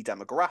Hollyoaks' key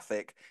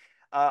demographic,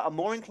 are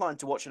more inclined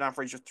to watch an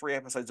average of 3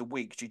 episodes a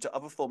week due to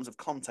other forms of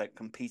content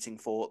competing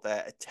for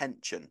their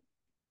attention.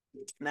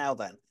 Now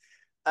then,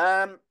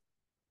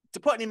 to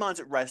put any minds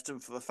at rest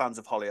for the fans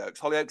of Hollyoaks,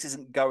 Hollyoaks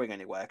isn't going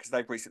anywhere because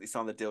they've recently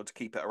signed the deal to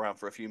keep it around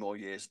for a few more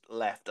years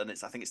left, and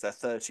I think it's their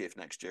 30th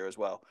next year as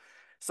well.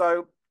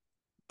 So,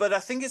 but I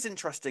think it's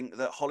interesting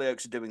that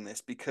Hollyoaks are doing this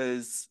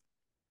because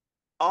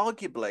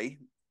arguably,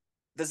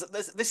 this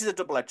is a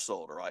double-edged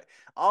sword, right?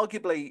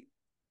 Arguably,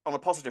 on a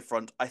positive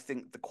front, I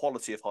think the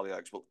quality of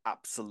Hollyoaks will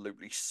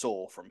absolutely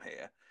soar from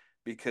here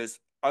because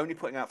only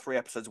putting out 3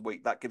 episodes a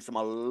week, that gives them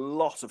a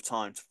lot of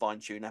time to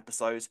fine-tune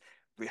episodes.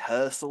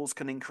 Rehearsals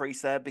can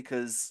increase there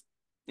because,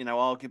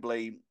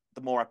 arguably, the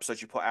more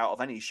episodes you put out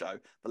of any show,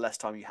 the less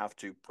time you have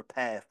to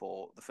prepare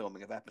for the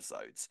filming of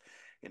episodes.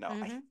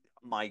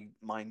 My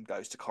mind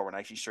goes to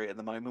Coronation Street at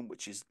the moment,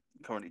 which is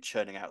currently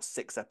churning out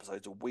 6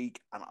 episodes a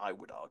week, and I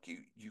would argue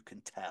you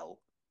can tell.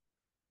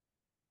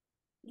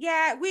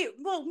 Yeah, me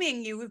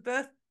and you, we've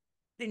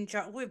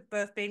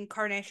both been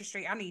Coronation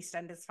Street and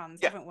EastEnders fans,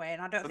 haven't we? And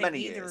I don't think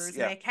either of us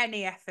make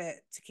any effort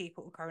to keep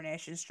up with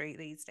Coronation Street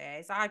these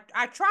days.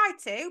 I try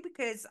to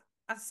because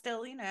I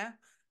still,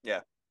 Yeah.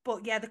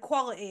 But yeah, the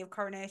quality of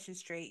Coronation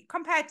Street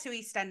compared to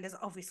EastEnders,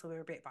 obviously we're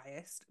a bit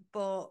biased,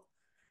 but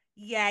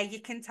yeah, you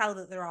can tell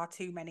that there are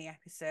too many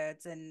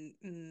episodes, and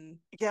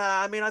yeah,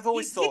 I mean, I've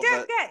always thought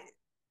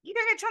you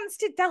don't get a chance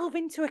to delve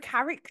into a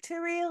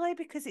character really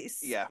because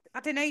it's I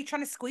don't know, you're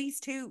trying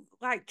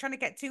to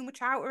get too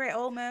much out of it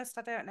almost.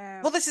 I don't know.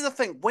 Well, this is the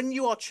thing. When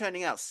you are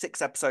churning out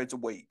 6 episodes a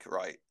week,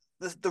 right?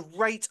 The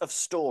rate of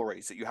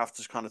stories that you have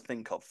to kind of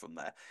think of from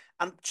there.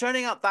 And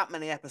churning out that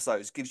many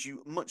episodes gives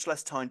you much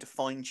less time to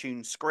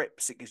fine-tune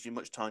scripts. It gives you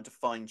much time to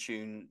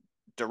fine-tune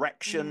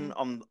direction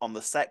on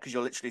the set because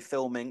you're literally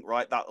filming,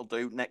 right? That'll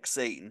do, next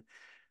scene.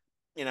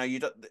 You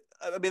don't.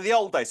 I mean, the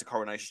old days of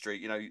Coronation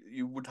Street,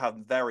 you would have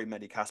very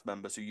many cast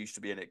members who used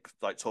to be in it,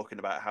 like talking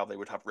about how they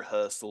would have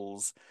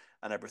rehearsals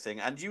and everything.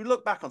 And you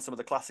look back on some of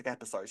the classic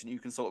episodes, and you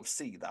can sort of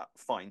see that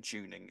fine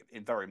tuning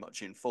in very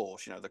much in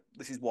force.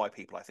 This is why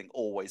people, I think,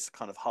 always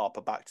kind of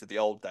harper back to the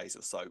old days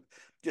of soap,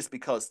 just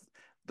because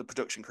the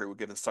production crew were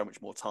given so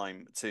much more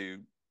time to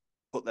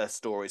put their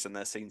stories and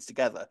their scenes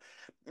together.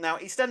 Now,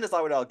 EastEnders,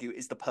 I would argue,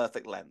 is the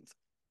perfect length.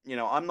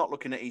 I'm not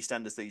looking at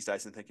EastEnders these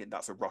days and thinking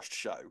that's a rushed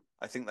show.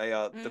 I think they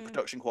are the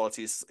production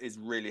quality is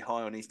really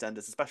high on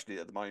EastEnders, especially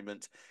at the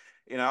moment.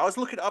 I was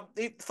looking up.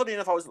 Funny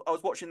enough, I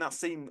was watching that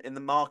scene in the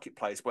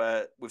marketplace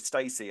where with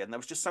Stacey, and there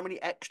was just so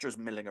many extras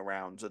milling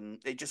around, and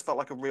it just felt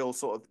like a real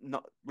sort of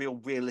not real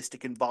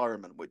realistic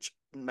environment, which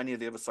many of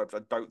the other soaps I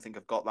don't think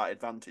have got that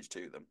advantage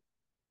to them,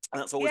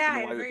 and that's always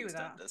been the way with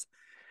EastEnders.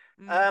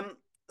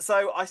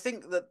 So I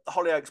think that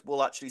Hollyoaks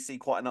will actually see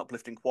quite an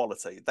uplift in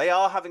quality. They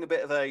are having a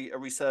bit of a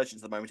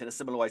resurgence at the moment in a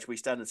similar way to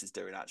EastEnders is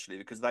doing, actually,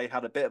 because they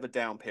had a bit of a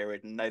down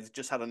period and they've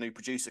just had a new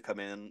producer come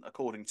in. And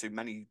according to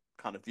many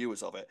kind of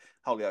viewers of it,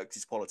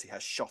 Hollyoaks' quality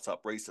has shot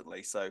up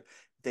recently. So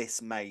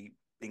this may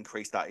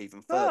increase that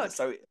even further.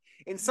 So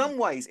in some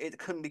ways, it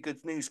can be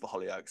good news for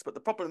Hollyoaks. But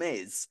the problem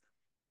is,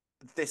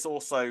 this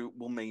also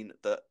will mean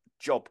that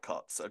job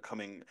cuts are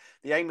coming.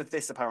 The aim of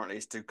this apparently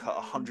is to cut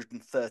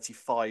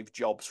 135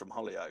 jobs from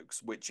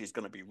Hollyoaks, which is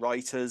going to be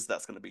writers,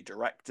 that's going to be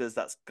directors,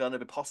 that's going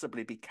to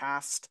possibly be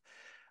cast,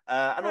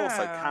 and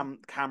also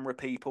camera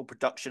people,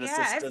 production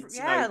assistants.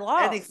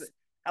 Anything.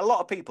 A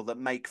lot of people that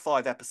make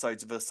 5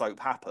 episodes of a soap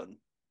happen.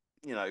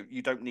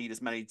 You don't need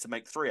as many to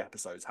make 3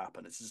 episodes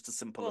happen. It's just as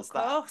simple as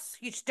that. Of course,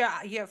 you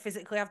don't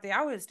physically have the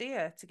hours, do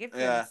you, to give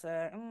them?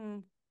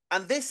 So,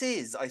 And this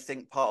is, I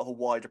think, part of a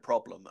wider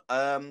problem.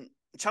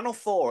 Channel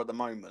 4 at the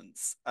moment,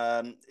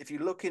 if you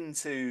look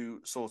into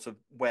sort of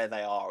where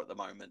they are at the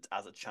moment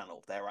as a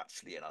channel, they're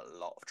actually in a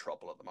lot of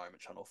trouble at the moment,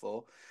 Channel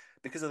 4,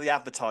 because of the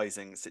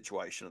advertising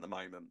situation at the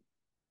moment,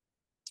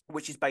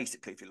 which is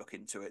basically, if you look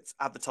into it,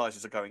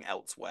 advertisers are going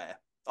elsewhere.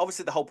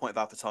 Obviously, the whole point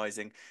of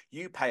advertising,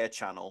 you pay a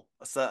channel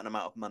a certain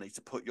amount of money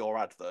to put your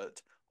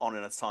advert on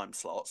in a time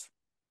slot.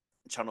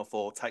 Channel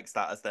 4 takes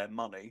that as their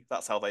money.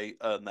 That's how they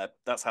earn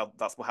that's how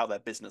their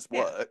business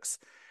works.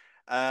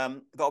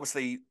 But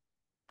obviously,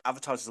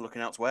 advertisers are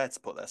looking elsewhere to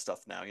put their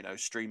stuff now.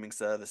 Streaming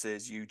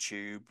services,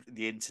 YouTube,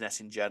 the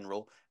internet in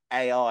general.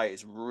 AI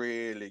is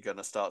really going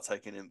to start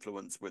taking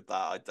influence with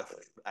that.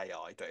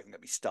 AI, don't even get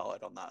me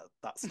started on that.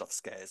 That stuff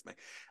scares me.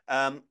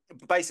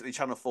 Basically,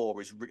 Channel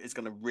 4 is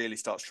going to really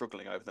start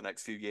struggling over the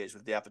next few years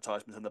with the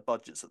advertisements and the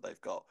budgets that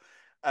they've got.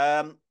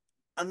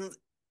 And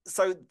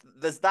so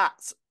there's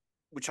that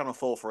with Channel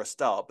 4 for a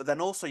start, but then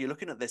also you're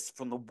looking at this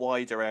from the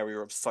wider area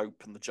of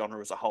soap and the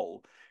genre as a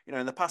whole.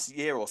 In the past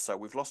year or so,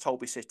 we've lost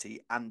Holby City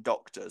and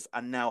Doctors,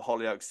 and now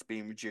Hollyoaks is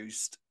being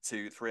reduced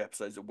to 3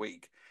 episodes a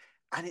week.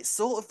 And it's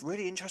sort of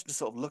really interesting to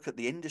sort of look at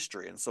the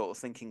industry and sort of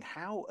thinking,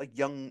 how are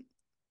young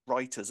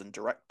writers and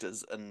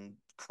directors and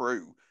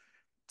crew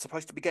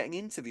supposed to be getting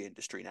into the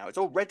industry now? It's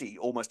already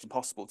almost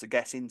impossible to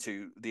get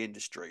into the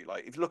industry.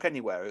 Like, if you look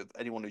anywhere,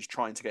 anyone who's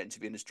trying to get into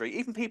the industry,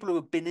 even people who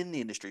have been in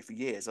the industry for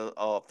years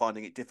are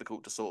finding it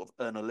difficult to sort of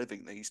earn a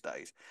living these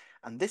days.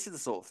 And this is the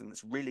sort of thing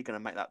that's really going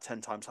to make that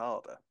 10 times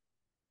harder.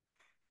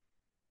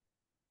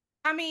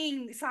 I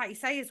mean, it's like you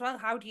say as well,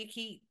 how do you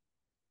keep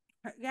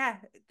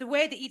the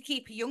way that you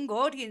keep a young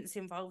audience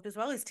involved as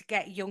well is to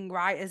get young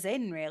writers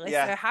in, really.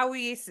 So how are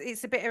you?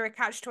 It's a bit of a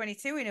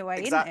catch-22 in a way,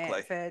 exactly. Isn't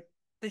it, for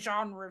the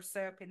genre of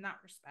soap in that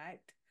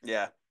respect?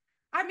 Yeah.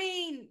 I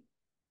mean,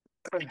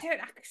 I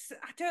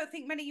don't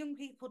think many young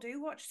people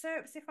do watch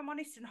soaps, if I'm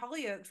honest. And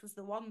Hollyoaks was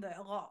the one that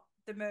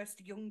the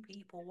most young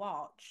people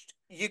watched.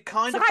 You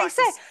kind of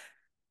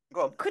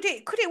Go on. Could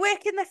it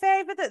work in their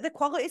favour that the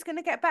quality is going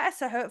to get better?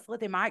 So hopefully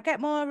they might get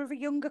more of a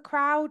younger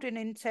crowd, and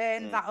in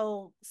turn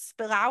that'll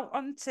spill out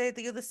onto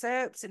the other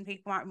soaps, and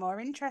people might be more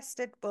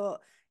interested. But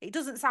it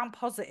doesn't sound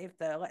positive,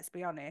 though. Let's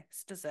be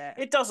honest, does it?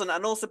 It doesn't.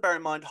 And also bear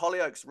in mind,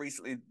 Hollyoaks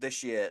recently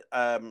this year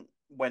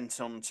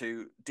went on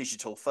to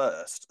digital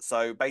first.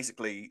 So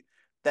basically,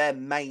 their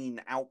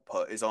main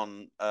output is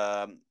on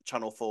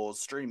Channel 4's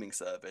streaming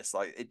service.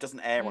 Like, it doesn't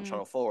air on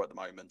Channel 4 at the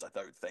moment, I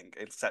don't think,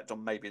 except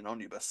on maybe an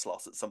omnibus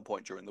slot at some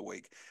point during the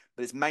week.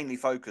 But it's mainly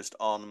focused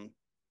on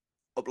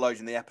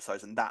uploading the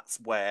episodes, and that's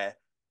where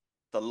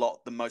the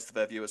most of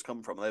their viewers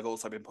come from. They've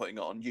also been putting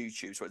it on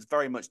YouTube, so it's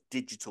very much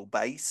digital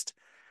based.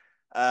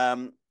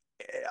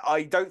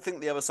 I don't think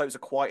the other soaps are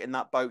quite in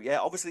that boat yet.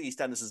 Obviously,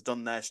 EastEnders has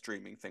done their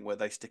streaming thing where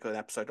they stick an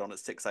episode on at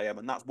 6 a.m.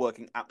 and that's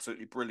working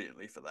absolutely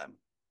brilliantly for them.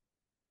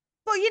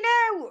 But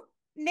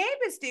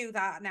Neighbours do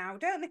that now,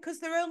 don't they? Because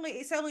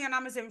it's only on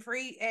Amazon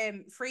Freevee.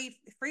 It's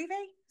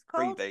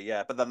called Freevee,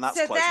 yeah. But then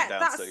that's closing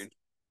down soon.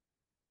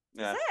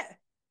 Yeah. Is it?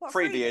 What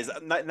Freevee is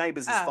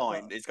Neighbours is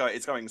fine.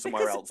 It's going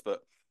somewhere else,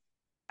 but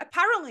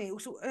apparently it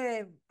was,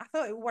 I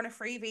thought it was one of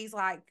Freevee's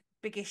like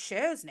biggest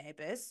shows,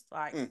 Neighbours,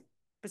 like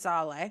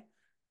bizarrely.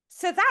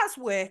 So that's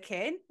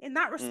working in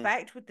that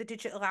respect with the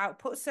digital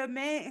output. So,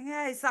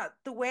 is that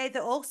the way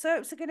that all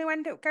soaps are going to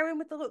end up going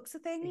with the looks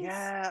of things?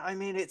 Yeah, I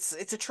mean, it's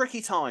a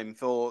tricky time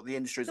for the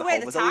industry as a whole. The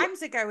way the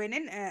times are going,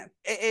 isn't it?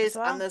 It is,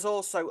 and there's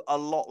also a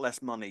lot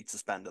less money to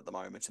spend at the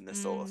moment in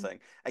this sort of thing.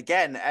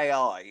 Again,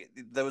 AI.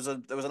 There was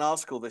an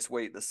article this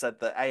week that said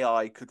that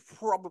AI could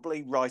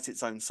probably write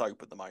its own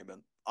soap at the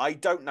moment. I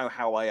don't know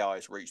how AI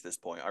has reached this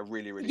point. I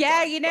really, really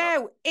yeah,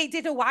 don't. It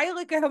did a while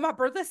ago. My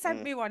brother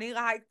sent me one. He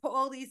put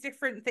all these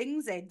different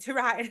things in to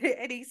write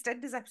an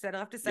EastEnders episode.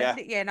 I'll have to send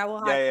it you. And I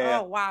was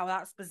oh wow,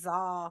 that's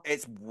bizarre.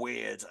 It's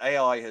weird.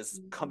 AI has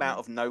come out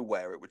of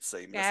nowhere, it would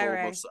seem. Scary.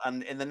 It's almost,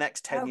 and in the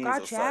next 10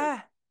 years or so,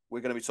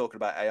 we're going to be talking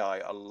about AI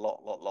a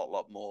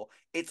lot more.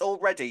 It's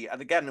already,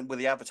 and again, with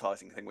the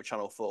advertising thing with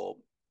Channel 4,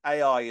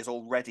 AI is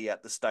already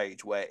at the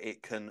stage where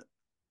it can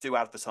do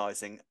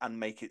advertising and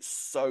make it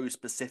so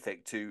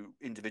specific to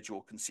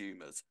individual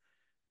consumers,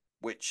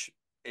 which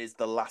is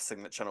the last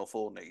thing that Channel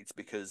 4 needs,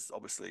 because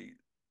obviously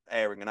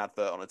airing an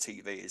advert on a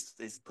TV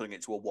is putting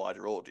it to a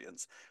wider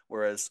audience.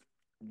 Whereas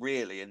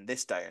really in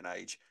this day and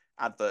age,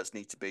 adverts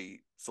need to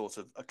be sort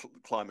of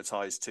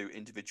acclimatized to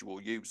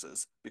individual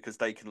users, because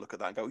they can look at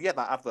that and go, yeah,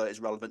 that advert is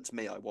relevant to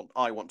me.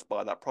 I want to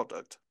buy that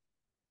product.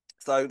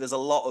 So there's a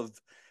lot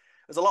of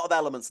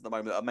elements at the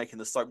moment that are making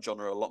the soap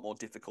genre a lot more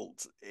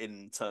difficult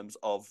in terms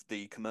of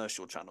the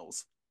commercial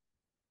channels.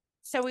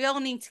 So we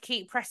all need to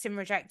keep pressing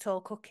reject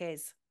all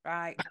cookies,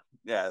 right?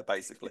 Yeah,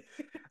 basically.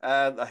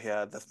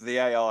 The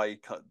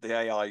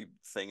AI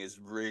thing is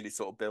really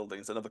sort of building.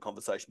 It's another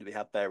conversation to be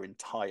had there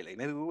entirely.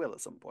 Maybe we will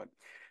at some point.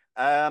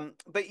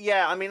 But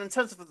yeah, I mean, in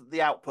terms of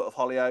the output of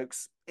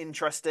Hollyoaks,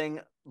 interesting.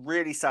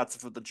 Really sad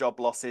for the job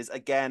losses.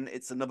 Again,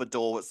 it's another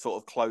door that's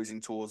sort of closing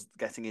towards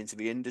getting into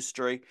the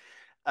industry.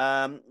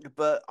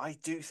 But I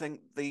do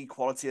think the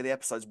quality of the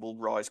episodes will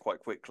rise quite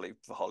quickly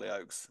for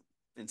Hollyoaks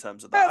in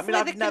terms of that. Hopefully,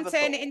 I mean, they can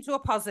turn it into a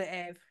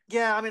positive.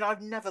 Yeah, I mean,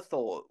 I've never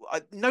thought.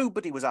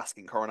 Nobody was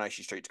asking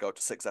Coronation Street to go up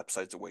to 6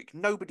 episodes a week.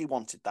 Nobody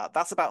wanted that.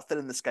 That's about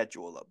filling the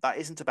schedule up. That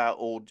isn't about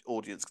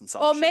audience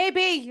consumption.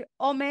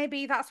 Or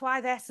maybe that's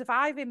why they're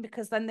surviving,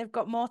 because then they've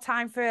got more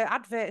time for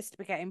adverts to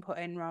be getting put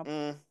in, Rob.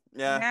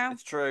 Yeah,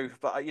 it's true.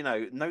 But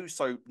no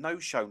show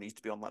needs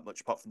to be on that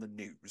much apart from the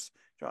news.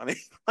 Do you know what I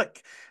mean?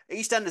 Like,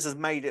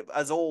 EastEnders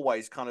has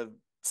always kind of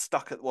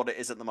stuck at what it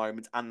is at the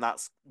moment, and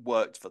that's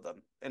worked for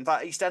them. In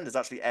fact, EastEnders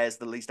actually airs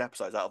the least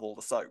episodes out of all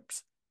the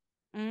soaps.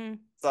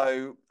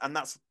 So, and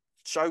that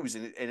shows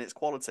in its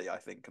quality, I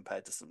think,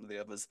 compared to some of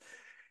the others.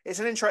 It's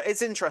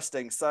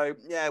interesting. So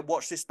yeah,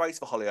 watch this space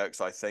for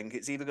Hollyoaks. I think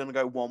it's either going to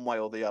go one way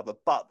or the other,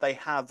 but they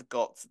have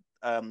got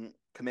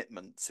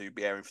commitment to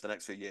be airing for the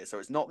next few years. So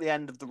it's not the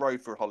end of the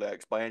road for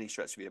Hollyoaks by any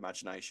stretch of the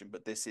imagination,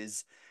 but this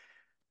is,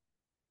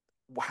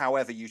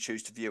 however you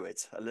choose to view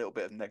it, a little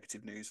bit of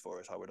negative news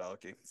for it, I would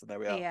argue. So there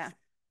we are. Yeah.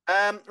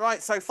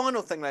 Right, so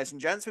final thing, ladies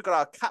and gents, we've got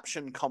our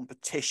caption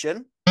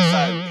competition.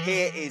 So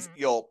here is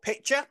your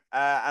picture,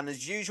 and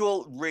as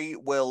usual, Ree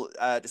will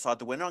decide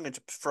the winner. I'm going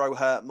to throw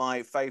her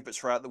my favourites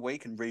throughout the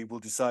week, and Ree will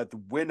decide the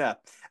winner.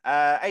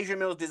 Adrian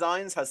Mills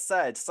Designs has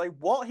said, "So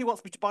what? He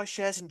wants me to buy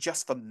shares in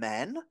Just for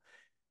Men."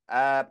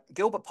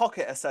 Gilbert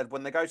Pocket has said,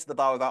 "When they go to the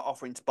bar without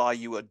offering to buy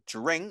you a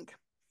drink."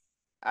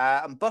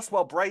 And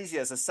Buswell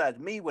Braziers has said,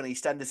 "Me when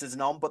EastEnders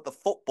isn't on, but the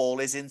football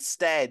is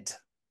instead."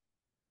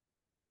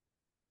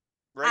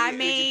 Ray, who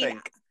do you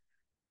think?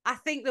 I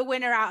think the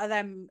winner out of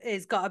them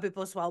is got to be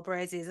Buswell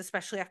Braziers,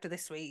 especially after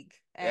this week.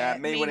 Yeah,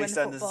 me when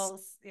EastEnders.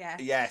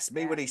 Yes,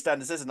 when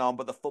EastEnders isn't on,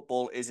 but the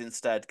football is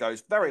instead,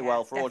 goes very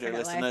well for audio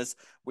listeners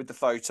with the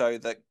photo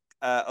that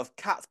of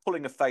Kat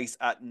pulling a face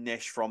at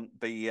Nish from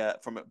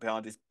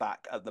behind his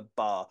back at the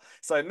bar.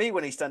 So me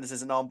when EastEnders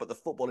isn't on, but the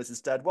football is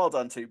instead. Well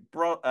done to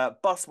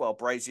Buswell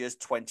Braziers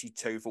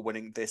 22 for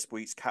winning this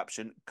week's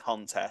caption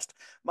contest.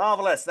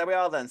 Marvellous. There we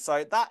are then.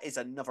 So that is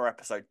another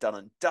episode done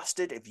and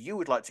dusted. If you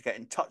would like to get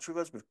in touch with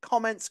us with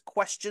comments,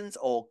 questions,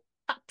 or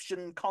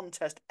caption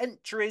contest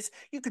entries,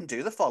 you can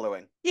do the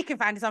following. You can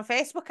find us on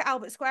Facebook at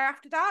Albert Square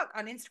After Dark,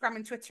 on Instagram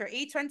and Twitter at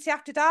E20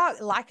 After Dark.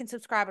 Like and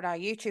subscribe on our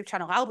YouTube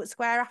channel, Albert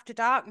Square After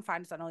Dark, and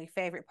find us on all your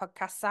favourite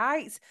podcast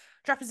sites.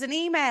 Drop us an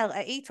email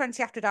at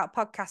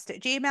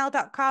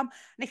e20afterdarkpodcast@gmail.com.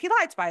 And if you'd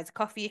like to buy us a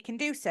coffee, you can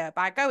do so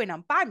by going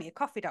on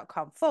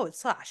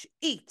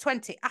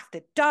buymeacoffee.com/E20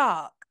 After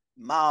Dark.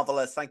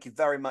 Marvellous. Thank you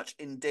very much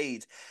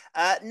indeed.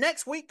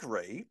 Next week,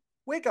 Ree,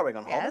 we're going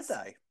on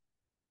holiday.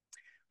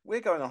 We're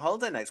going on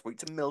holiday next week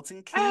to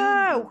Milton Keynes.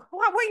 Oh,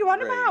 what are you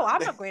on about?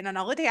 I'm not going on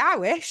holiday. I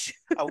wish.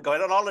 I'm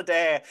going on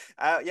holiday.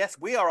 Yes,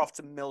 we are off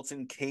to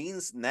Milton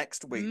Keynes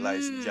next week,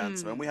 ladies and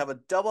gentlemen. We have a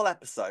double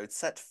episode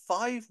set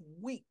 5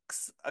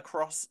 weeks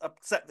across,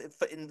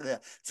 in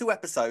the 2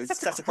 episodes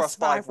set across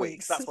 5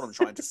 weeks. That's what I'm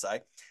trying to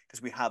say,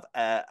 because we have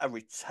a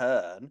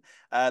return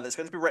that's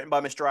going to be written by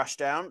Mr.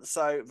 Ashdown.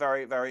 So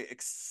very, very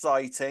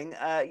exciting.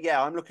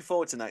 Yeah, I'm looking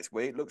forward to next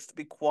week. It looks to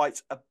be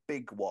quite a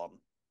big one.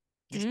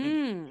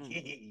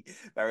 Very,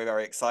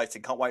 very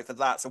exciting. Can't wait for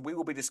that. So we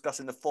will be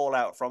discussing the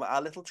fallout from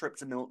our little trip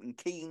to Milton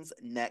Keynes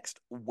next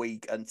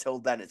week. Until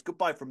then, it's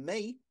goodbye from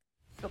me.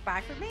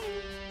 Goodbye from me.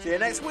 See you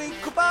next week.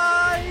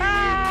 Goodbye.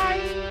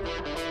 Bye.